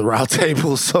Knights of the Round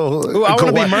Table. So Ooh, I want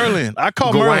to be Merlin. I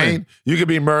call Merlin. You could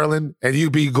be Merlin, and you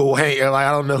be Gawain. Like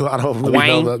I don't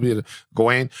really know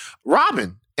Gawain.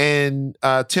 Robin and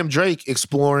Tim Drake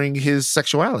exploring his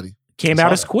sexuality. Came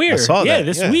out as queer.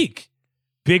 This week.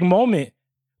 Big moment.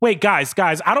 Wait, guys,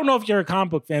 I don't know if you're comic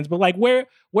book fans, but like where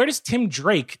does Tim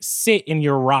Drake sit in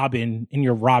your Robin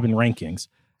rankings?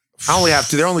 I only have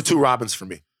 2. There are only 2 Robins for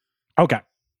me. Okay.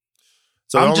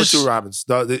 So there are only 2 Robins.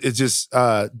 It's just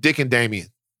Dick and Damien.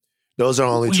 Those are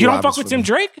only 2 You don't Robins fuck with for Tim me.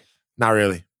 Drake? Not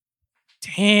really.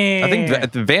 Damn. I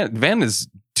think Van is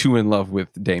too in love with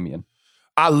Damien.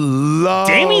 I love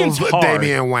Damien's hard.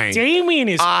 Damian Wayne. Damien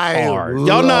is hard. Y'all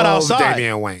not love outside.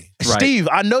 Damian Wayne. Right. Steve,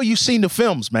 I know you've seen the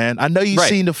films, man. I know you've Right.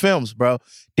 seen the films, bro.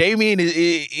 Damien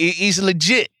he's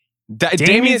legit. Damien,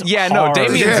 Damien's yeah, no, hard.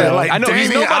 Damien's. Yeah, like I know he's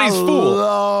Damien, nobody's I fool.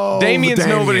 love Damien's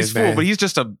Damien, nobody's fool, man. but he's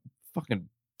just a fucking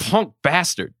punk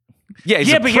bastard. Yeah, he's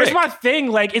Yeah, a but here's prick. my thing.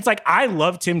 Like, it's like I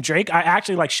love Tim Drake. I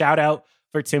actually like shout out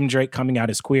for Tim Drake coming out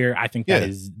as queer. I think that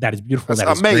is beautiful. That's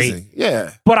That is amazing. great.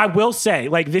 Yeah. But I will say,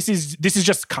 like, this is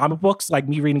just comic books. Like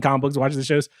me reading comic books, watching the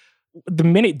shows. The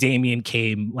minute Damien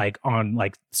came like on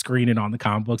like screen and on the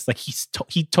comic books, like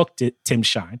he took Tim's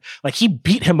shine. Like he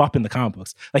beat him up in the comic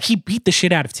books. Like he beat the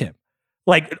shit out of Tim.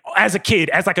 Like as a kid,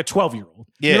 as like a 12-year-old.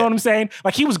 Yeah. You know what I'm saying?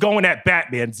 Like he was going at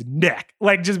Batman's neck.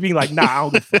 Like just being like, nah, I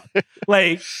don't give a fuck.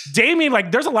 Like Damien,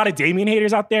 like there's a lot of Damien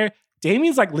haters out there.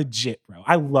 Damien's like legit, bro.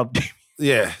 I love Damien.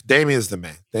 Yeah. Damien's the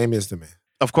man. Damien's the man.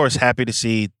 Of course, happy to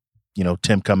see,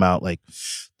 Tim come out. Like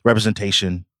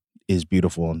representation is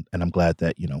beautiful, and I'm glad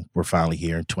that, we're finally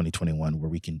here in 2021 where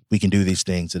we can do these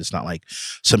things, and it's not like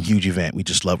some huge event.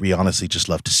 We honestly just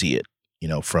love to see it,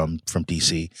 from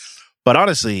DC. But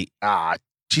honestly,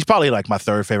 she's probably like my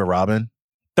third favorite Robin.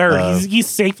 Third. He's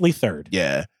safely third.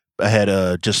 Yeah. Ahead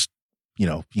of just,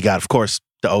 you got, of course,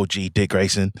 the OG Dick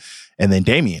Grayson, and then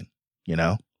Damien,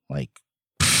 like.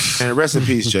 And rest in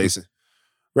peace, Jason.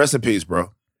 Rest in peace, bro.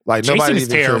 Like Jason nobody is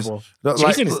even terrible. cares. No,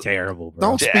 Jason like, is terrible, bro.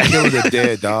 Don't speak ill of the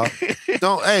dead, dog.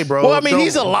 Don't, hey, bro. Well, I mean, don't-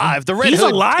 he's alive. The Red He's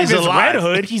Hood alive is as alive. Red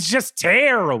Hood. He's just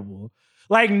terrible.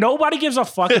 Like nobody gives a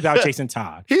fuck about Jason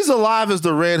Todd. He's alive as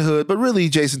the Red Hood, but really,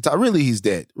 Jason Todd, really, he's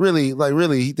dead. Really,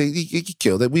 he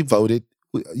killed it. We voted.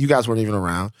 You guys weren't even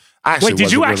around. I actually Wait,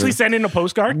 did you wasn't actually really. send in a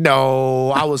postcard? No,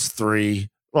 I was 3.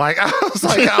 I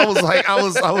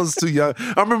was too young.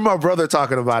 I remember my brother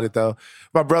talking about it though.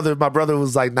 My brother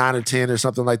was like 9 or 10 or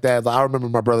something like that. I remember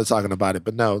my brother talking about it,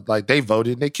 but no, like they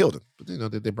voted and they killed him. But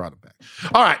they brought him back.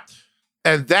 All right.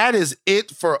 And that is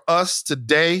it for us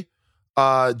today.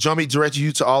 Jomi directed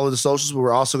you to all of the socials, but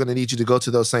we're also going to need you to go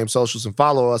to those same socials and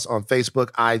follow us on Facebook,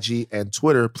 IG, and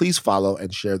Twitter. Please follow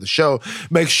and share the show.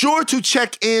 Make sure to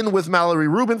check in with Mallory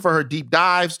Rubin for her deep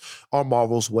dives on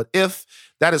Marvel's What If.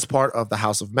 That is part of the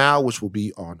House of Mal, which will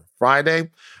be on Friday.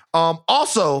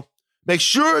 Also, make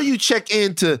sure you check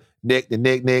into Nick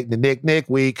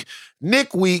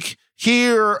Week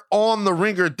here on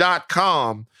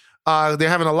theringer.com. They're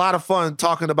having a lot of fun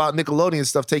talking about Nickelodeon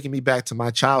stuff, taking me back to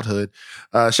my childhood.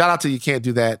 Shout out to You Can't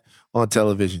Do That on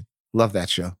television. Love that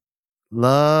show.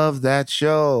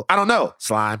 I don't know.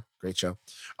 Slime. Great show.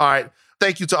 All right.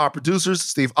 Thank you to our producers,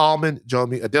 Steve Allman,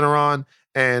 Jomi Adeniran,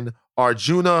 and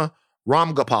Arjuna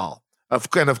Ramgopal.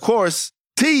 And of course,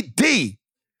 TD,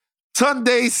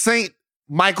 Tunde St.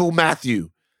 Michael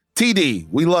Matthew. TD,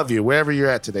 we love you wherever you're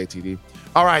at today, TD.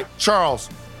 All right, Charles,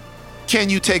 can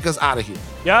you take us out of here?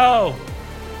 Yo,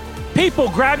 people,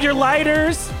 grab your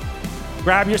lighters,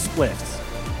 grab your spliffs.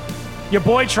 Your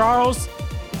boy Charles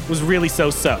was really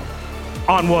so-so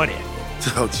on What If.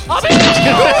 Oh, geez.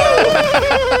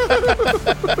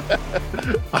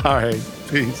 All right,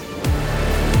 peace.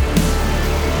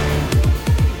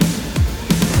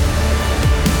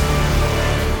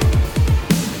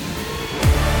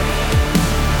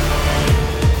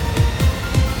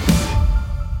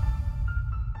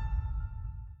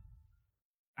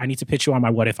 I need to pitch you on my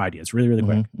What If ideas really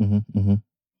quick. Mm-hmm.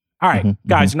 All right, Mhm,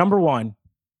 guys, number one,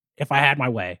 if I had my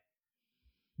way,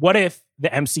 what if the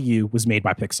MCU was made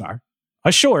by Pixar?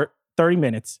 A short 30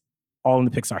 minutes, all in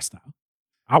the Pixar style.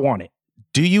 I want it.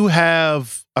 Do you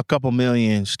have a couple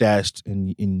million stashed in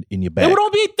your It bag? would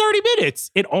only be 30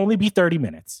 minutes. It'd only be 30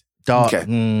 minutes. Dog. Okay.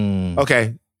 Mm.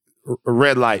 Okay,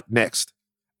 red light, next.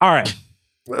 All right.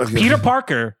 Okay. Peter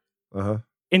Parker Uh-huh.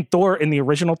 in Thor, in the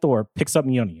original Thor, picks up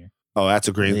Mjolnir. Oh, that's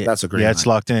a green. That's a green. Yeah, it's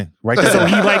light. locked in. Right there. So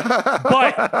he like,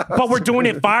 but we're doing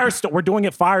it We're doing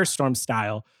it Firestorm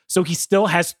style. So he still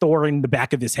has Thor in the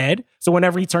back of his head. So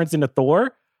whenever he turns into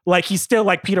Thor, like he's still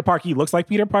like Peter Parker. He looks like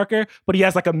Peter Parker, but he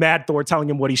has like a mad Thor telling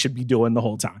him what he should be doing the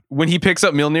whole time. When he picks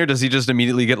up Mjolnir, does he just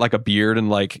immediately get like a beard and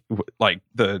like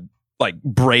the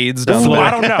braids down Ooh, the I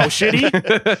back? don't know. Should he?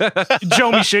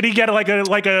 Jomi, should he get like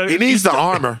a? He needs the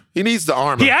armor. He needs the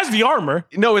armor. He has the armor.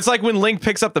 No, it's like when Link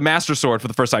picks up the Master Sword for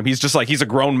the first time. He's just like, he's a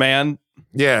grown man.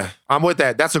 Yeah, I'm with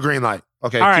that. That's a green light.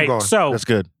 Okay, All keep right. going. So That's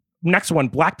good. next one,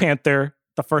 Black Panther,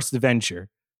 the first Avenger.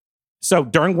 So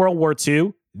during World War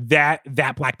II, that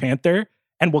Black Panther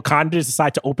and Wakanda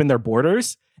decide to open their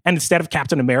borders. And instead of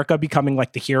Captain America becoming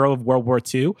like the hero of World War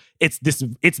II, it's this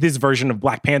version of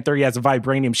Black Panther. He has a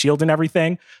vibranium shield and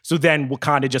everything. So then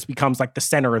Wakanda just becomes like the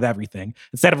center of everything.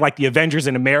 Instead of like the Avengers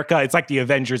in America, it's like the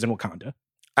Avengers in Wakanda.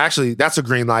 Actually, that's a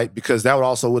green light because that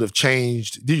would have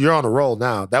changed. You're on a roll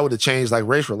now. That would have changed like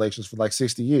race relations for like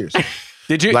 60 years.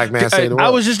 Did you? Black man say the word. I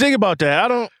was just thinking about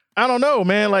that. I don't know,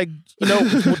 man. Like,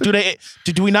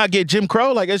 do we not get Jim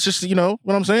Crow? Like, it's just, what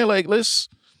I'm saying? Like, let's,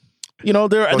 Jim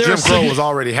Crow was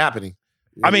already happening.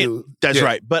 I mean, that's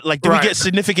right. But like, we get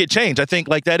significant change? I think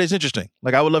like that is interesting.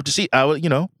 Like, I would love to see, All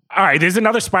right, there's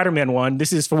another Spider-Man one.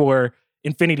 This is for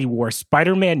Infinity War.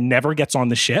 Spider-Man never gets on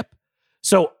the ship.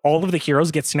 So all of the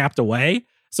heroes get snapped away.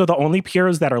 So the only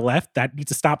heroes that are left that need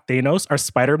to stop Thanos are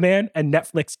Spider-Man and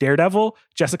Netflix Daredevil,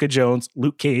 Jessica Jones,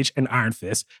 Luke Cage, and Iron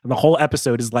Fist. And the whole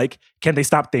episode is like, can they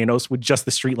stop Thanos with just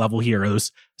the street level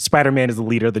heroes? Spider-Man is the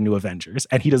leader of the new Avengers,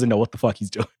 and he doesn't know what the fuck he's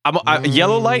doing.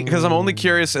 Yellow light, because I'm only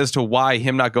curious as to why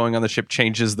him not going on the ship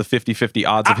changes the 50-50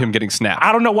 odds of him getting snapped.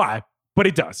 I don't know why, but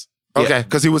it does. Okay,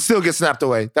 because he would still get snapped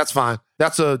away. That's fine.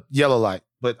 That's a yellow light,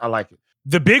 but I like it.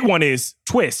 The big one is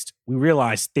twist. We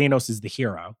realize Thanos is the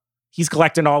hero. He's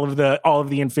collecting all of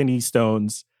the Infinity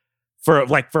Stones for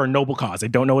a noble cause. I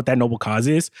don't know what that noble cause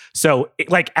is. So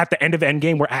at the end of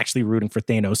Endgame, we're actually rooting for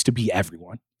Thanos to be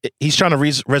everyone. He's trying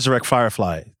to resurrect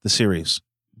Firefly, the series.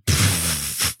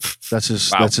 That's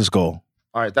his goal.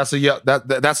 All right, that's a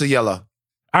yellow.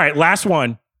 All right, last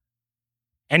one.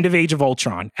 End of Age of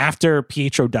Ultron. After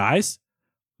Pietro dies,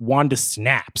 Wanda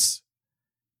snaps.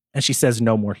 And she says,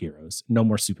 no more heroes, no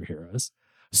more superheroes.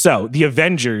 So the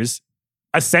Avengers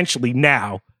essentially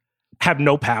now have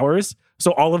no powers.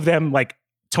 So all of them, like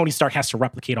Tony Stark has to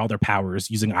replicate all their powers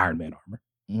using Iron Man armor.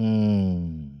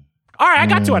 All right, I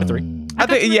got 2 out of 3. I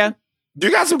think, yeah.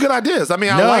 You got some good ideas. I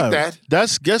mean, I like that.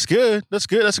 That's good. That's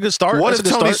good. That's a good start. What if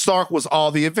Tony Stark was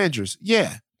all the Avengers?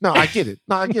 Yeah. No, I get it.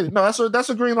 No, that's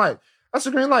a green light. That's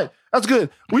a green light. That's good.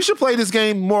 We should play this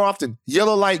game more often.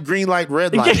 Yellow light, green light,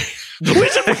 red light.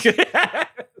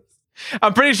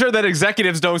 I'm pretty sure that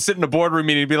executives don't sit in a boardroom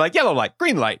meeting and be like, yellow light,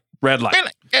 green light, red light.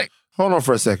 Hold on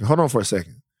for a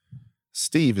second.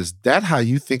 Steve, is that how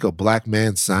you think a black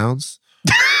man sounds?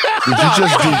 Did you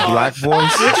just do black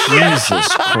voice? Jesus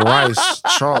Christ,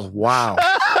 Charles, wow.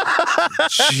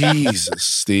 Jesus,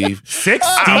 Steve. 6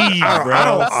 Steve,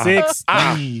 bro. 6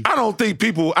 Steve. I don't think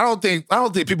people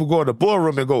go in the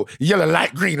boardroom and go yellow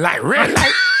light, green light, red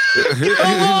light.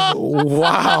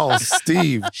 Wow,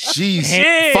 Steve.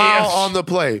 Jeez. Foul on the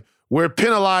play. We're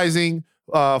penalizing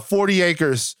 40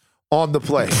 acres on the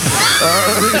play.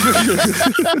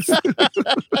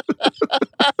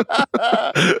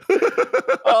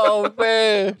 Oh,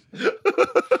 man.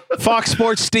 Fox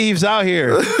Sports Steve's out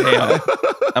here. Hey,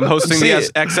 I'm hosting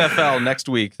the XFL next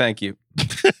week. Thank you.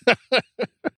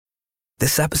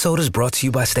 This episode is brought to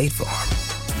you by State Farm.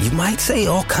 You might say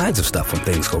all kinds of stuff when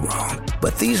things go wrong,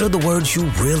 but these are the words you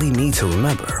really need to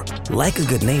remember. Like a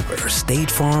good neighbor,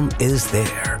 State Farm is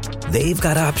there. They've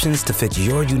got options to fit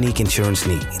your unique insurance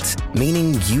needs,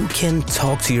 meaning you can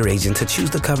talk to your agent to choose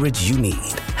the coverage you need,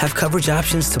 have coverage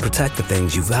options to protect the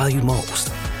things you value most,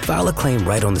 file a claim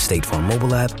right on the State Farm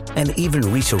mobile app, and even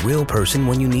reach a real person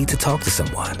when you need to talk to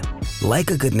someone. Like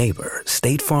a good neighbor,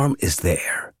 State Farm is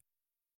there.